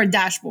something, or a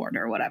dashboard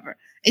or whatever.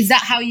 Is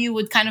that how you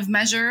would kind of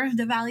measure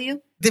the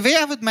value? The way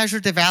I would measure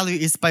the value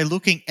is by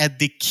looking at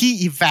the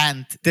key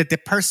event that the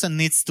person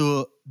needs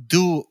to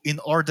do in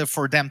order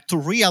for them to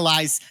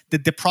realize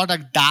that the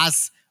product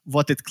does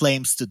what it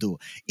claims to do.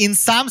 In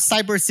some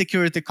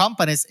cybersecurity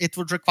companies, it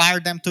would require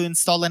them to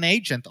install an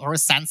agent or a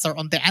sensor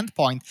on the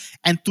endpoint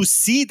and to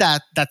see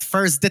that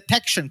first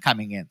detection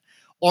coming in,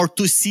 or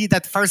to see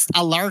that first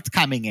alert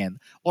coming in,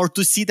 or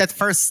to see that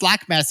first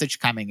Slack message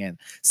coming in.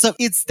 So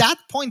it's that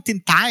point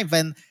in time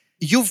when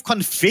you've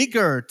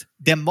configured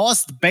the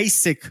most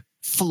basic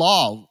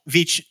flaw,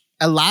 which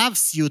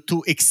allows you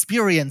to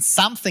experience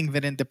something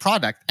within the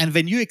product. And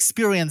when you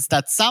experience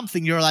that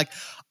something, you're like,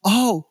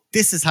 oh,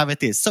 this is how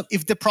it is. So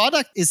if the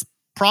product is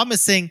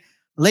promising,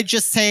 let's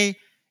just say,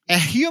 a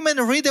human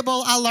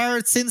readable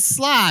alerts in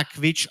Slack,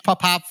 which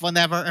pop up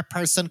whenever a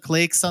person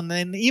clicks on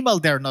an email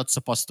they're not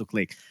supposed to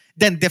click,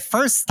 then the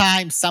first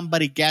time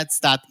somebody gets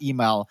that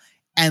email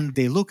and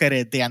they look at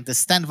it, they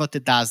understand what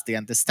it does, they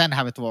understand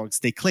how it works,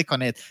 they click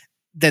on it,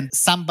 then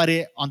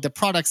somebody on the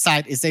product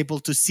side is able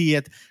to see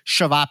it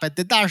show up at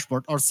the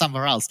dashboard or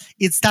somewhere else.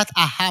 It's that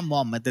aha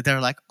moment that they're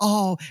like,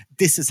 oh,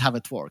 this is how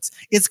it works.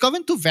 It's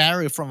going to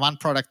vary from one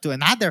product to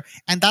another.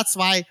 And that's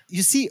why,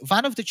 you see,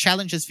 one of the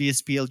challenges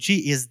with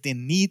PLG is the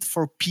need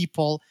for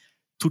people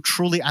to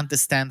truly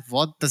understand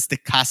what does the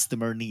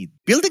customer need.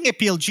 Building a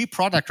PLG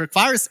product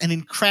requires an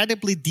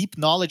incredibly deep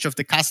knowledge of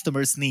the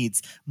customer's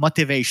needs,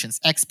 motivations,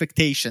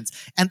 expectations,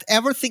 and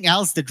everything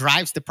else that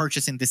drives the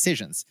purchasing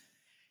decisions.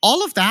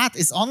 All of that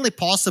is only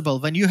possible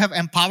when you have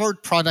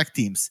empowered product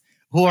teams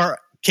who are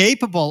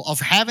capable of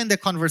having the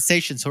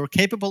conversations, who are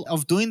capable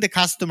of doing the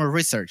customer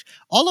research.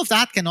 All of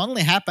that can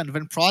only happen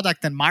when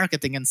product and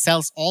marketing and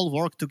sales all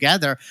work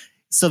together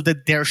so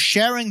that they're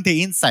sharing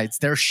the insights,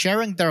 they're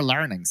sharing their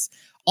learnings.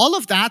 All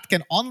of that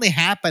can only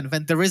happen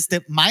when there is the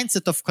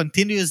mindset of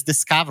continuous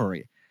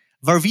discovery,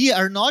 where we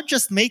are not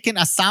just making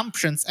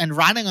assumptions and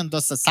running on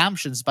those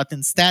assumptions, but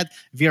instead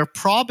we are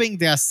probing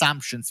the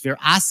assumptions. We're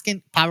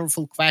asking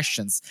powerful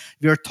questions.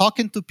 We are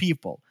talking to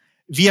people.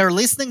 We are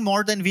listening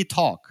more than we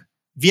talk.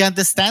 We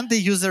understand the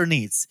user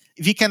needs.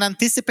 We can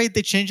anticipate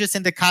the changes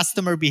in the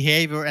customer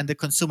behavior and the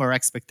consumer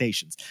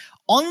expectations.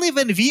 Only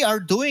when we are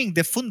doing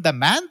the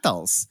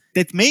fundamentals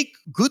that make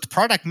good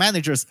product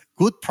managers,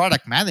 good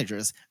product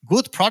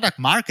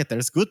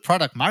marketers, good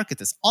product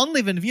marketers,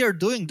 only when we are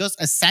doing those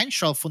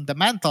essential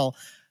fundamental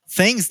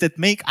things that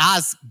make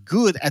us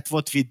good at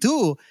what we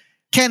do,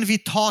 can we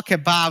talk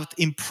about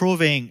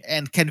improving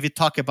and can we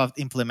talk about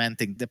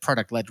implementing the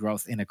product-led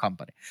growth in a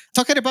company?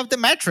 Talking about the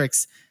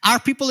metrics, are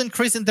people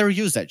increasing their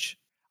usage?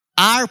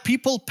 Are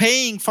people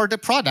paying for the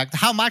product?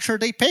 How much are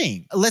they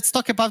paying? Let's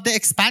talk about the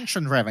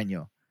expansion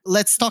revenue.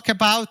 Let's talk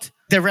about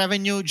the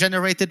revenue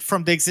generated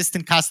from the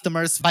existing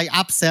customers by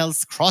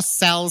upsells,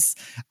 cross-sells,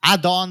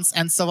 add-ons,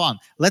 and so on.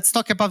 Let's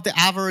talk about the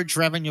average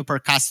revenue per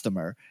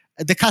customer,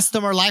 the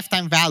customer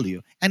lifetime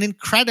value, an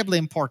incredibly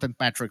important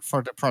metric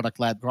for the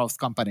product-led growth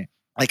company.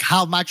 Like,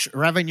 how much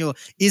revenue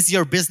is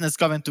your business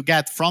going to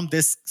get from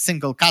this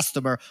single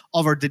customer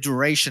over the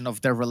duration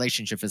of their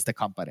relationship with the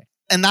company?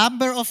 A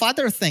number of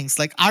other things,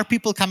 like, are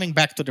people coming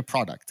back to the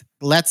product?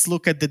 Let's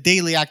look at the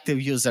daily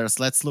active users.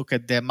 Let's look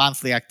at the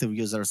monthly active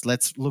users.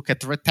 Let's look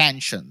at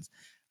retention.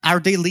 Are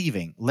they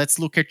leaving? Let's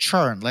look at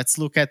churn. Let's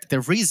look at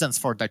the reasons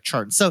for that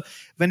churn. So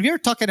when we're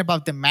talking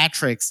about the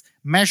metrics,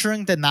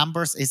 measuring the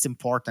numbers is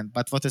important,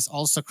 but what is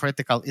also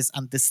critical is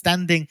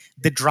understanding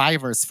the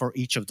drivers for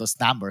each of those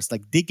numbers,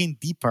 like digging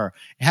deeper,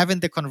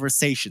 having the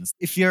conversations.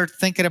 If you're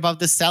thinking about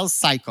the sales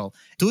cycle,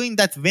 doing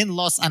that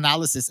win-loss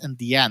analysis in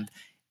the end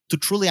to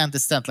truly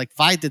understand, like,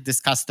 why did this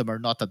customer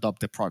not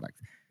adopt the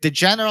product? The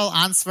general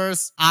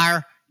answers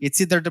are, it's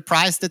either the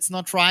price that's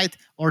not right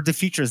or the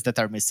features that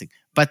are missing.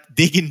 But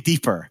digging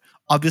deeper,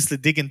 obviously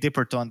digging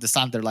deeper to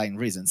understand the underlying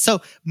reasons.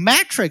 So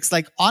metrics,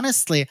 like,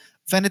 honestly,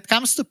 when it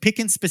comes to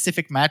picking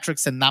specific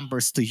metrics and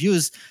numbers to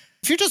use,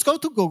 if you just go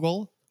to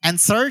Google and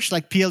search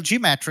like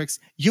PLG metrics,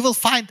 you will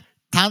find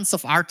tons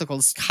of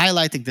articles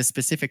highlighting the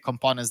specific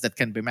components that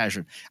can be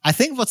measured. I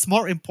think what's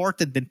more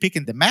important than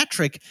picking the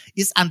metric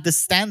is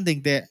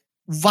understanding the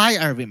why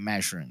are we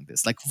measuring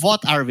this? Like,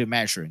 what are we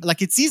measuring?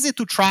 Like, it's easy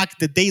to track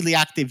the daily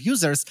active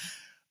users,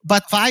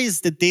 but why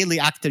is the daily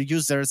active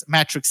users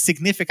metric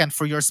significant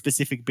for your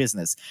specific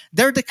business?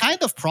 They're the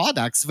kind of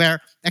products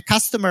where a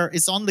customer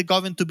is only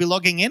going to be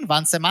logging in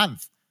once a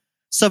month.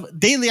 So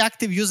daily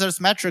active users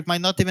metric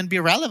might not even be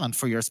relevant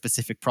for your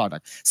specific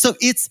product. So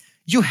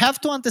you have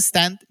to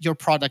understand your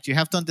product, you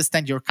have to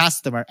understand your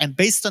customer, and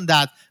based on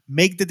that,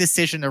 make the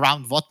decision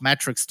around what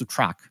metrics to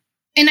track.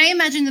 And I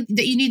imagine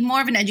that you need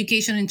more of an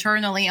education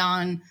internally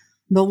on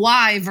the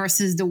why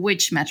versus the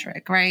which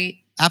metric, right?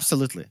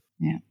 Absolutely.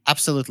 Yeah.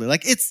 Absolutely.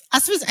 Like, it's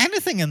as with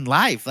anything in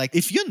life. Like,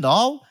 if you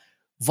know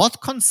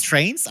what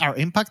constraints are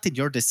impacting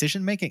your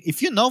decision making.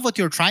 If you know what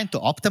you're trying to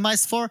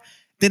optimize for,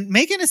 then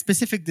making a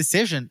specific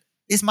decision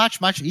is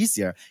much, much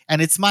easier.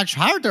 And it's much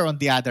harder, on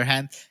the other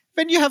hand,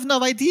 when you have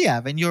no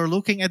idea, when you're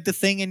looking at the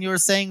thing and you're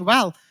saying,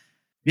 well,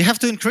 we have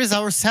to increase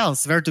our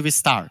sales. Where do we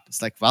start?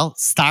 It's like, well,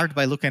 start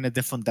by looking at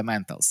the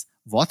fundamentals.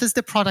 What is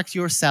the product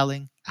you're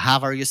selling? How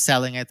are you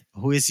selling it?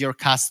 Who is your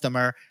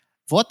customer?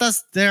 What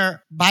does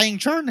their buying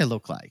journey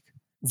look like?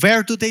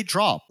 Where do they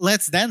drop?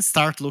 Let's then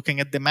start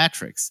looking at the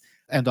metrics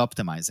and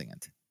optimizing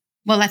it.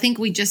 Well, I think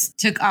we just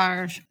took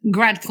our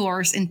grad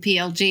course in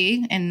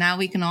PLG, and now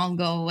we can all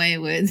go away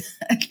with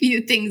a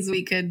few things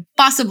we could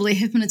possibly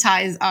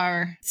hypnotize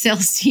our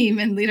sales team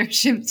and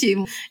leadership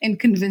team and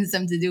convince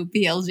them to do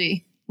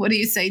PLG. What do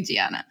you say,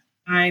 Gianna?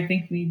 I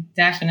think we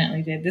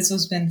definitely did. This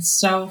has been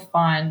so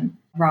fun,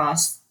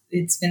 Ross.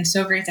 It's been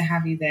so great to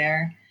have you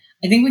there.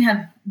 I think we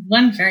have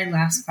one very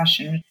last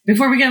question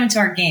before we get into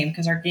our game,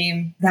 because our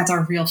game, that's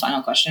our real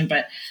final question.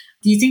 But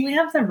do you think we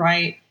have the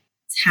right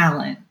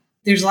talent?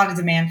 There's a lot of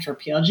demand for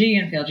PLG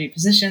and PLG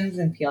positions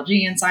and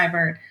PLG in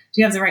cyber.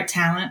 Do you have the right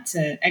talent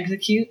to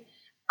execute?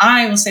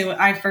 I will say what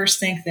I first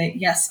think that,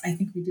 yes, I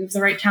think we do have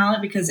the right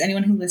talent, because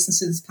anyone who listens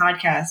to this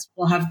podcast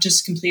will have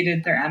just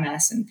completed their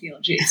MS in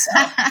PLG. So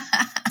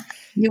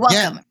You're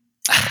welcome.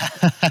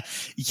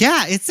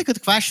 Yeah, it's a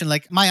good question.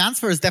 Like, my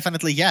answer is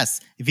definitely yes.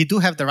 We do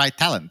have the right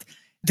talent.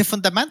 The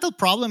fundamental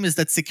problem is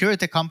that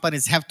security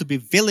companies have to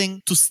be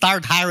willing to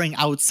start hiring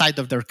outside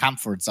of their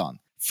comfort zone.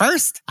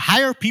 First,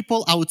 hire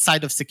people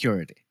outside of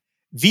security.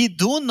 We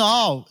do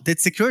know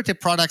that security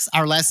products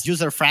are less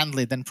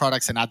user-friendly than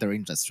products in other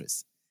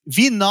industries.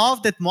 We know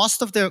that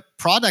most of the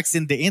products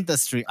in the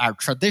industry are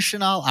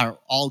traditional, are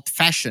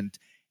old-fashioned.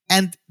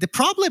 And the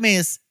problem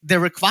is the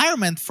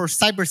requirement for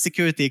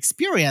cybersecurity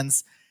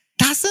experience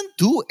doesn't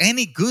do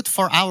any good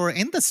for our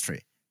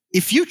industry.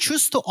 If you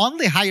choose to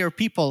only hire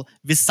people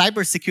with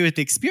cybersecurity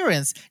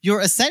experience, you're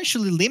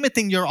essentially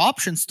limiting your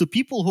options to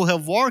people who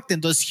have worked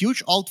in those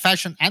huge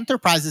old-fashioned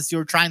enterprises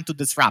you're trying to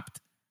disrupt.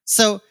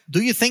 So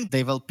do you think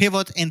they will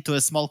pivot into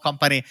a small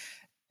company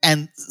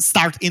and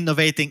start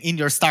innovating in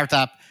your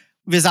startup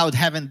without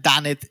having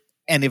done it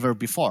anywhere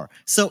before?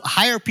 So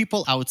hire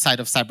people outside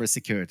of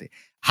cybersecurity.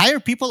 Hire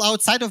people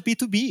outside of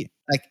B2B.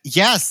 Like,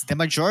 yes, the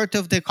majority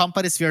of the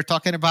companies we are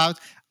talking about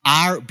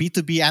are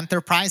B2B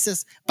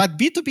enterprises, but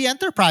B2B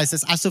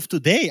enterprises as of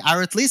today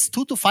are at least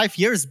 2 to 5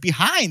 years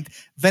behind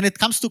when it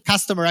comes to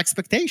customer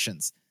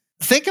expectations.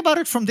 Think about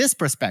it from this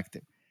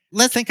perspective.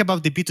 Let's think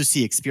about the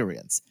B2C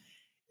experience.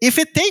 If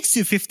it takes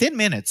you 15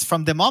 minutes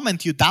from the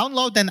moment you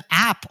download an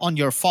app on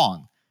your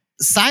phone,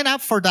 sign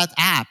up for that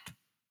app,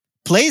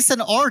 place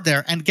an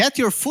order, and get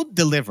your food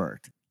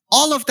delivered,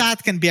 all of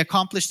that can be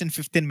accomplished in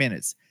 15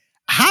 minutes.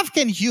 How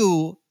can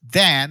you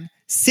then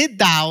sit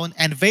down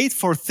and wait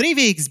for 3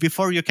 weeks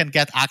before you can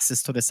get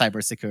access to the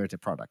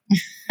cybersecurity product?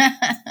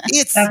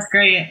 That's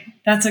great.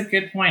 That's a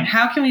good point.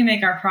 How can we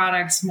make our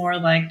products more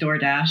like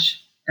DoorDash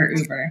or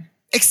Uber?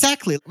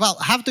 Exactly. Well,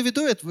 how do we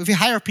do it? We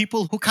hire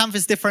people who come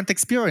with different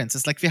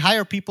experiences. Like, we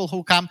hire people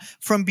who come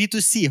from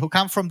B2C, who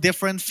come from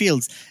different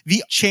fields.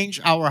 We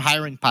change our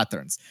hiring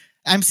patterns.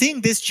 I'm seeing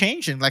this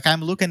changing. Like,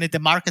 I'm looking at the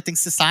Marketing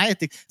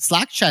Society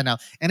Slack channel,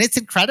 and it's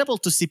incredible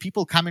to see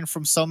people coming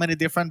from so many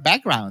different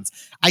backgrounds.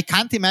 I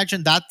can't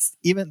imagine that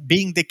even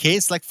being the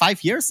case like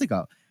 5 years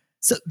ago.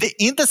 So the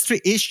industry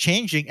is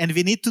changing, and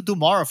we need to do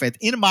more of it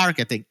in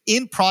marketing,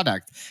 in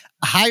product.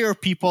 Hire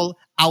people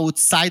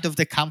outside of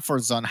the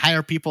comfort zone.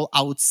 Hire people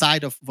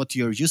outside of what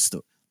you're used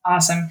to.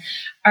 Awesome.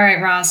 All right,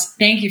 Ross,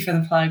 thank you for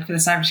the plug for the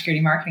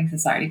Cybersecurity Marketing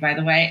Society, by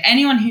the way.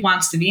 Anyone who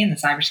wants to be in the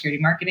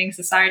Cybersecurity Marketing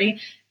Society,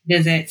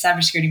 visit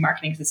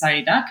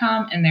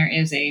cybersecuritymarketingsociety.com, and there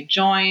is a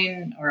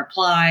join or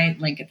apply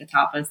link at the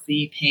top of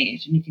the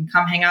page. And you can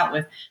come hang out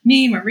with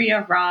me,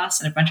 Maria,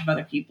 Ross, and a bunch of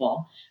other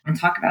people and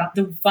talk about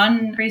the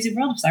fun, crazy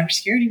world of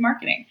cybersecurity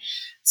marketing.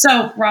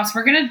 So, Ross,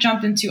 we're going to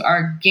jump into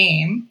our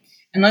game,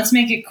 and let's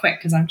make it quick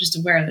because I'm just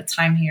aware of the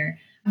time here.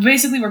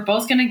 Basically, we're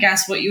both going to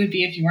guess what you would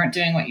be if you weren't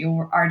doing what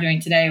you are doing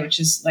today,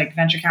 which is like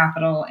venture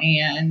capital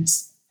and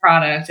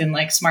product and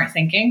like smart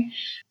thinking.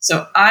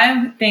 So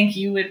I think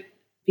you would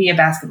be a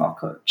basketball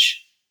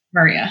coach.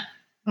 Maria.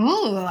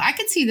 Oh, I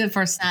could see the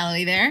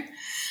personality there.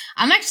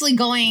 I'm actually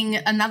going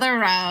another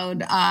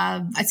route.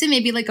 I'd say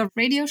maybe like a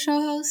radio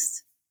show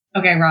host.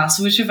 Okay, Ross,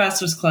 which of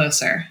us was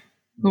closer?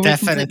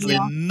 Definitely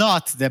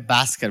not the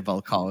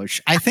basketball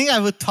coach. I think I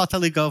would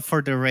totally go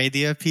for the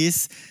radio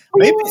piece.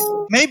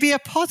 Maybe a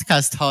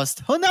podcast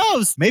host. Who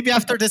knows? Maybe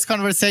after this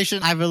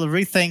conversation, I will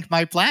rethink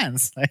my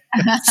plans.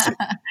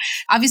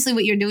 Obviously,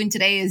 what you're doing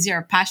today is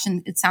your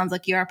passion. It sounds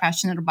like you are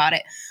passionate about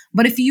it.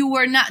 But if you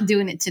were not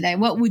doing it today,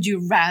 what would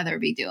you rather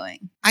be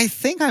doing? I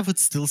think I would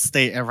still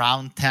stay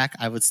around tech.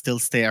 I would still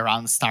stay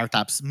around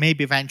startups,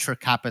 maybe venture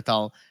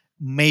capital,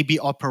 maybe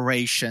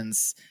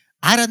operations.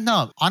 I don't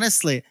know.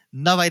 Honestly,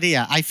 no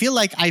idea. I feel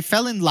like I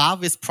fell in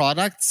love with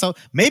product. So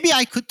maybe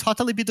I could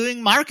totally be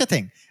doing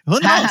marketing. Who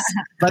knows?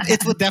 But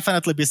it would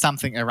definitely be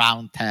something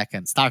around tech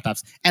and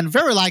startups, and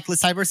very likely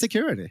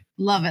cybersecurity.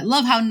 Love it.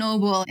 Love how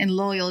noble and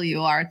loyal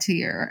you are to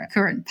your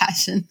current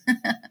passion.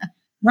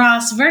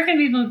 Ross, where can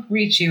people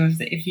reach you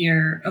if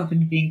you're open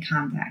to being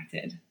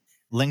contacted?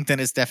 LinkedIn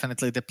is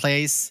definitely the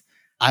place.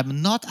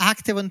 I'm not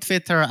active on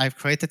Twitter. I've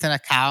created an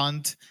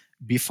account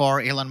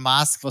before Elon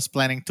Musk was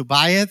planning to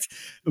buy it,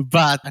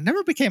 but I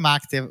never became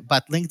active.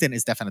 But LinkedIn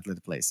is definitely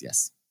the place,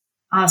 yes.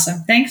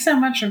 Awesome. Thanks so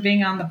much for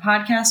being on the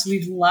podcast.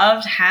 We've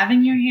loved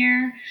having you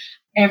here.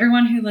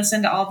 Everyone who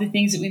listened to all the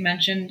things that we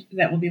mentioned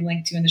that will be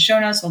linked to in the show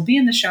notes will be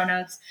in the show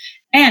notes.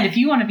 And if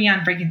you want to be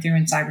on Breaking Through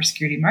in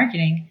Cybersecurity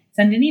Marketing,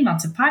 send an email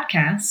to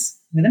podcasts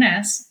with an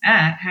S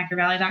at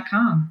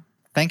hackervalley.com.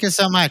 Thank you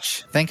so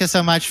much. Thank you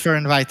so much for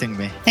inviting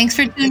me. Thanks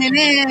for tuning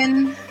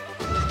in.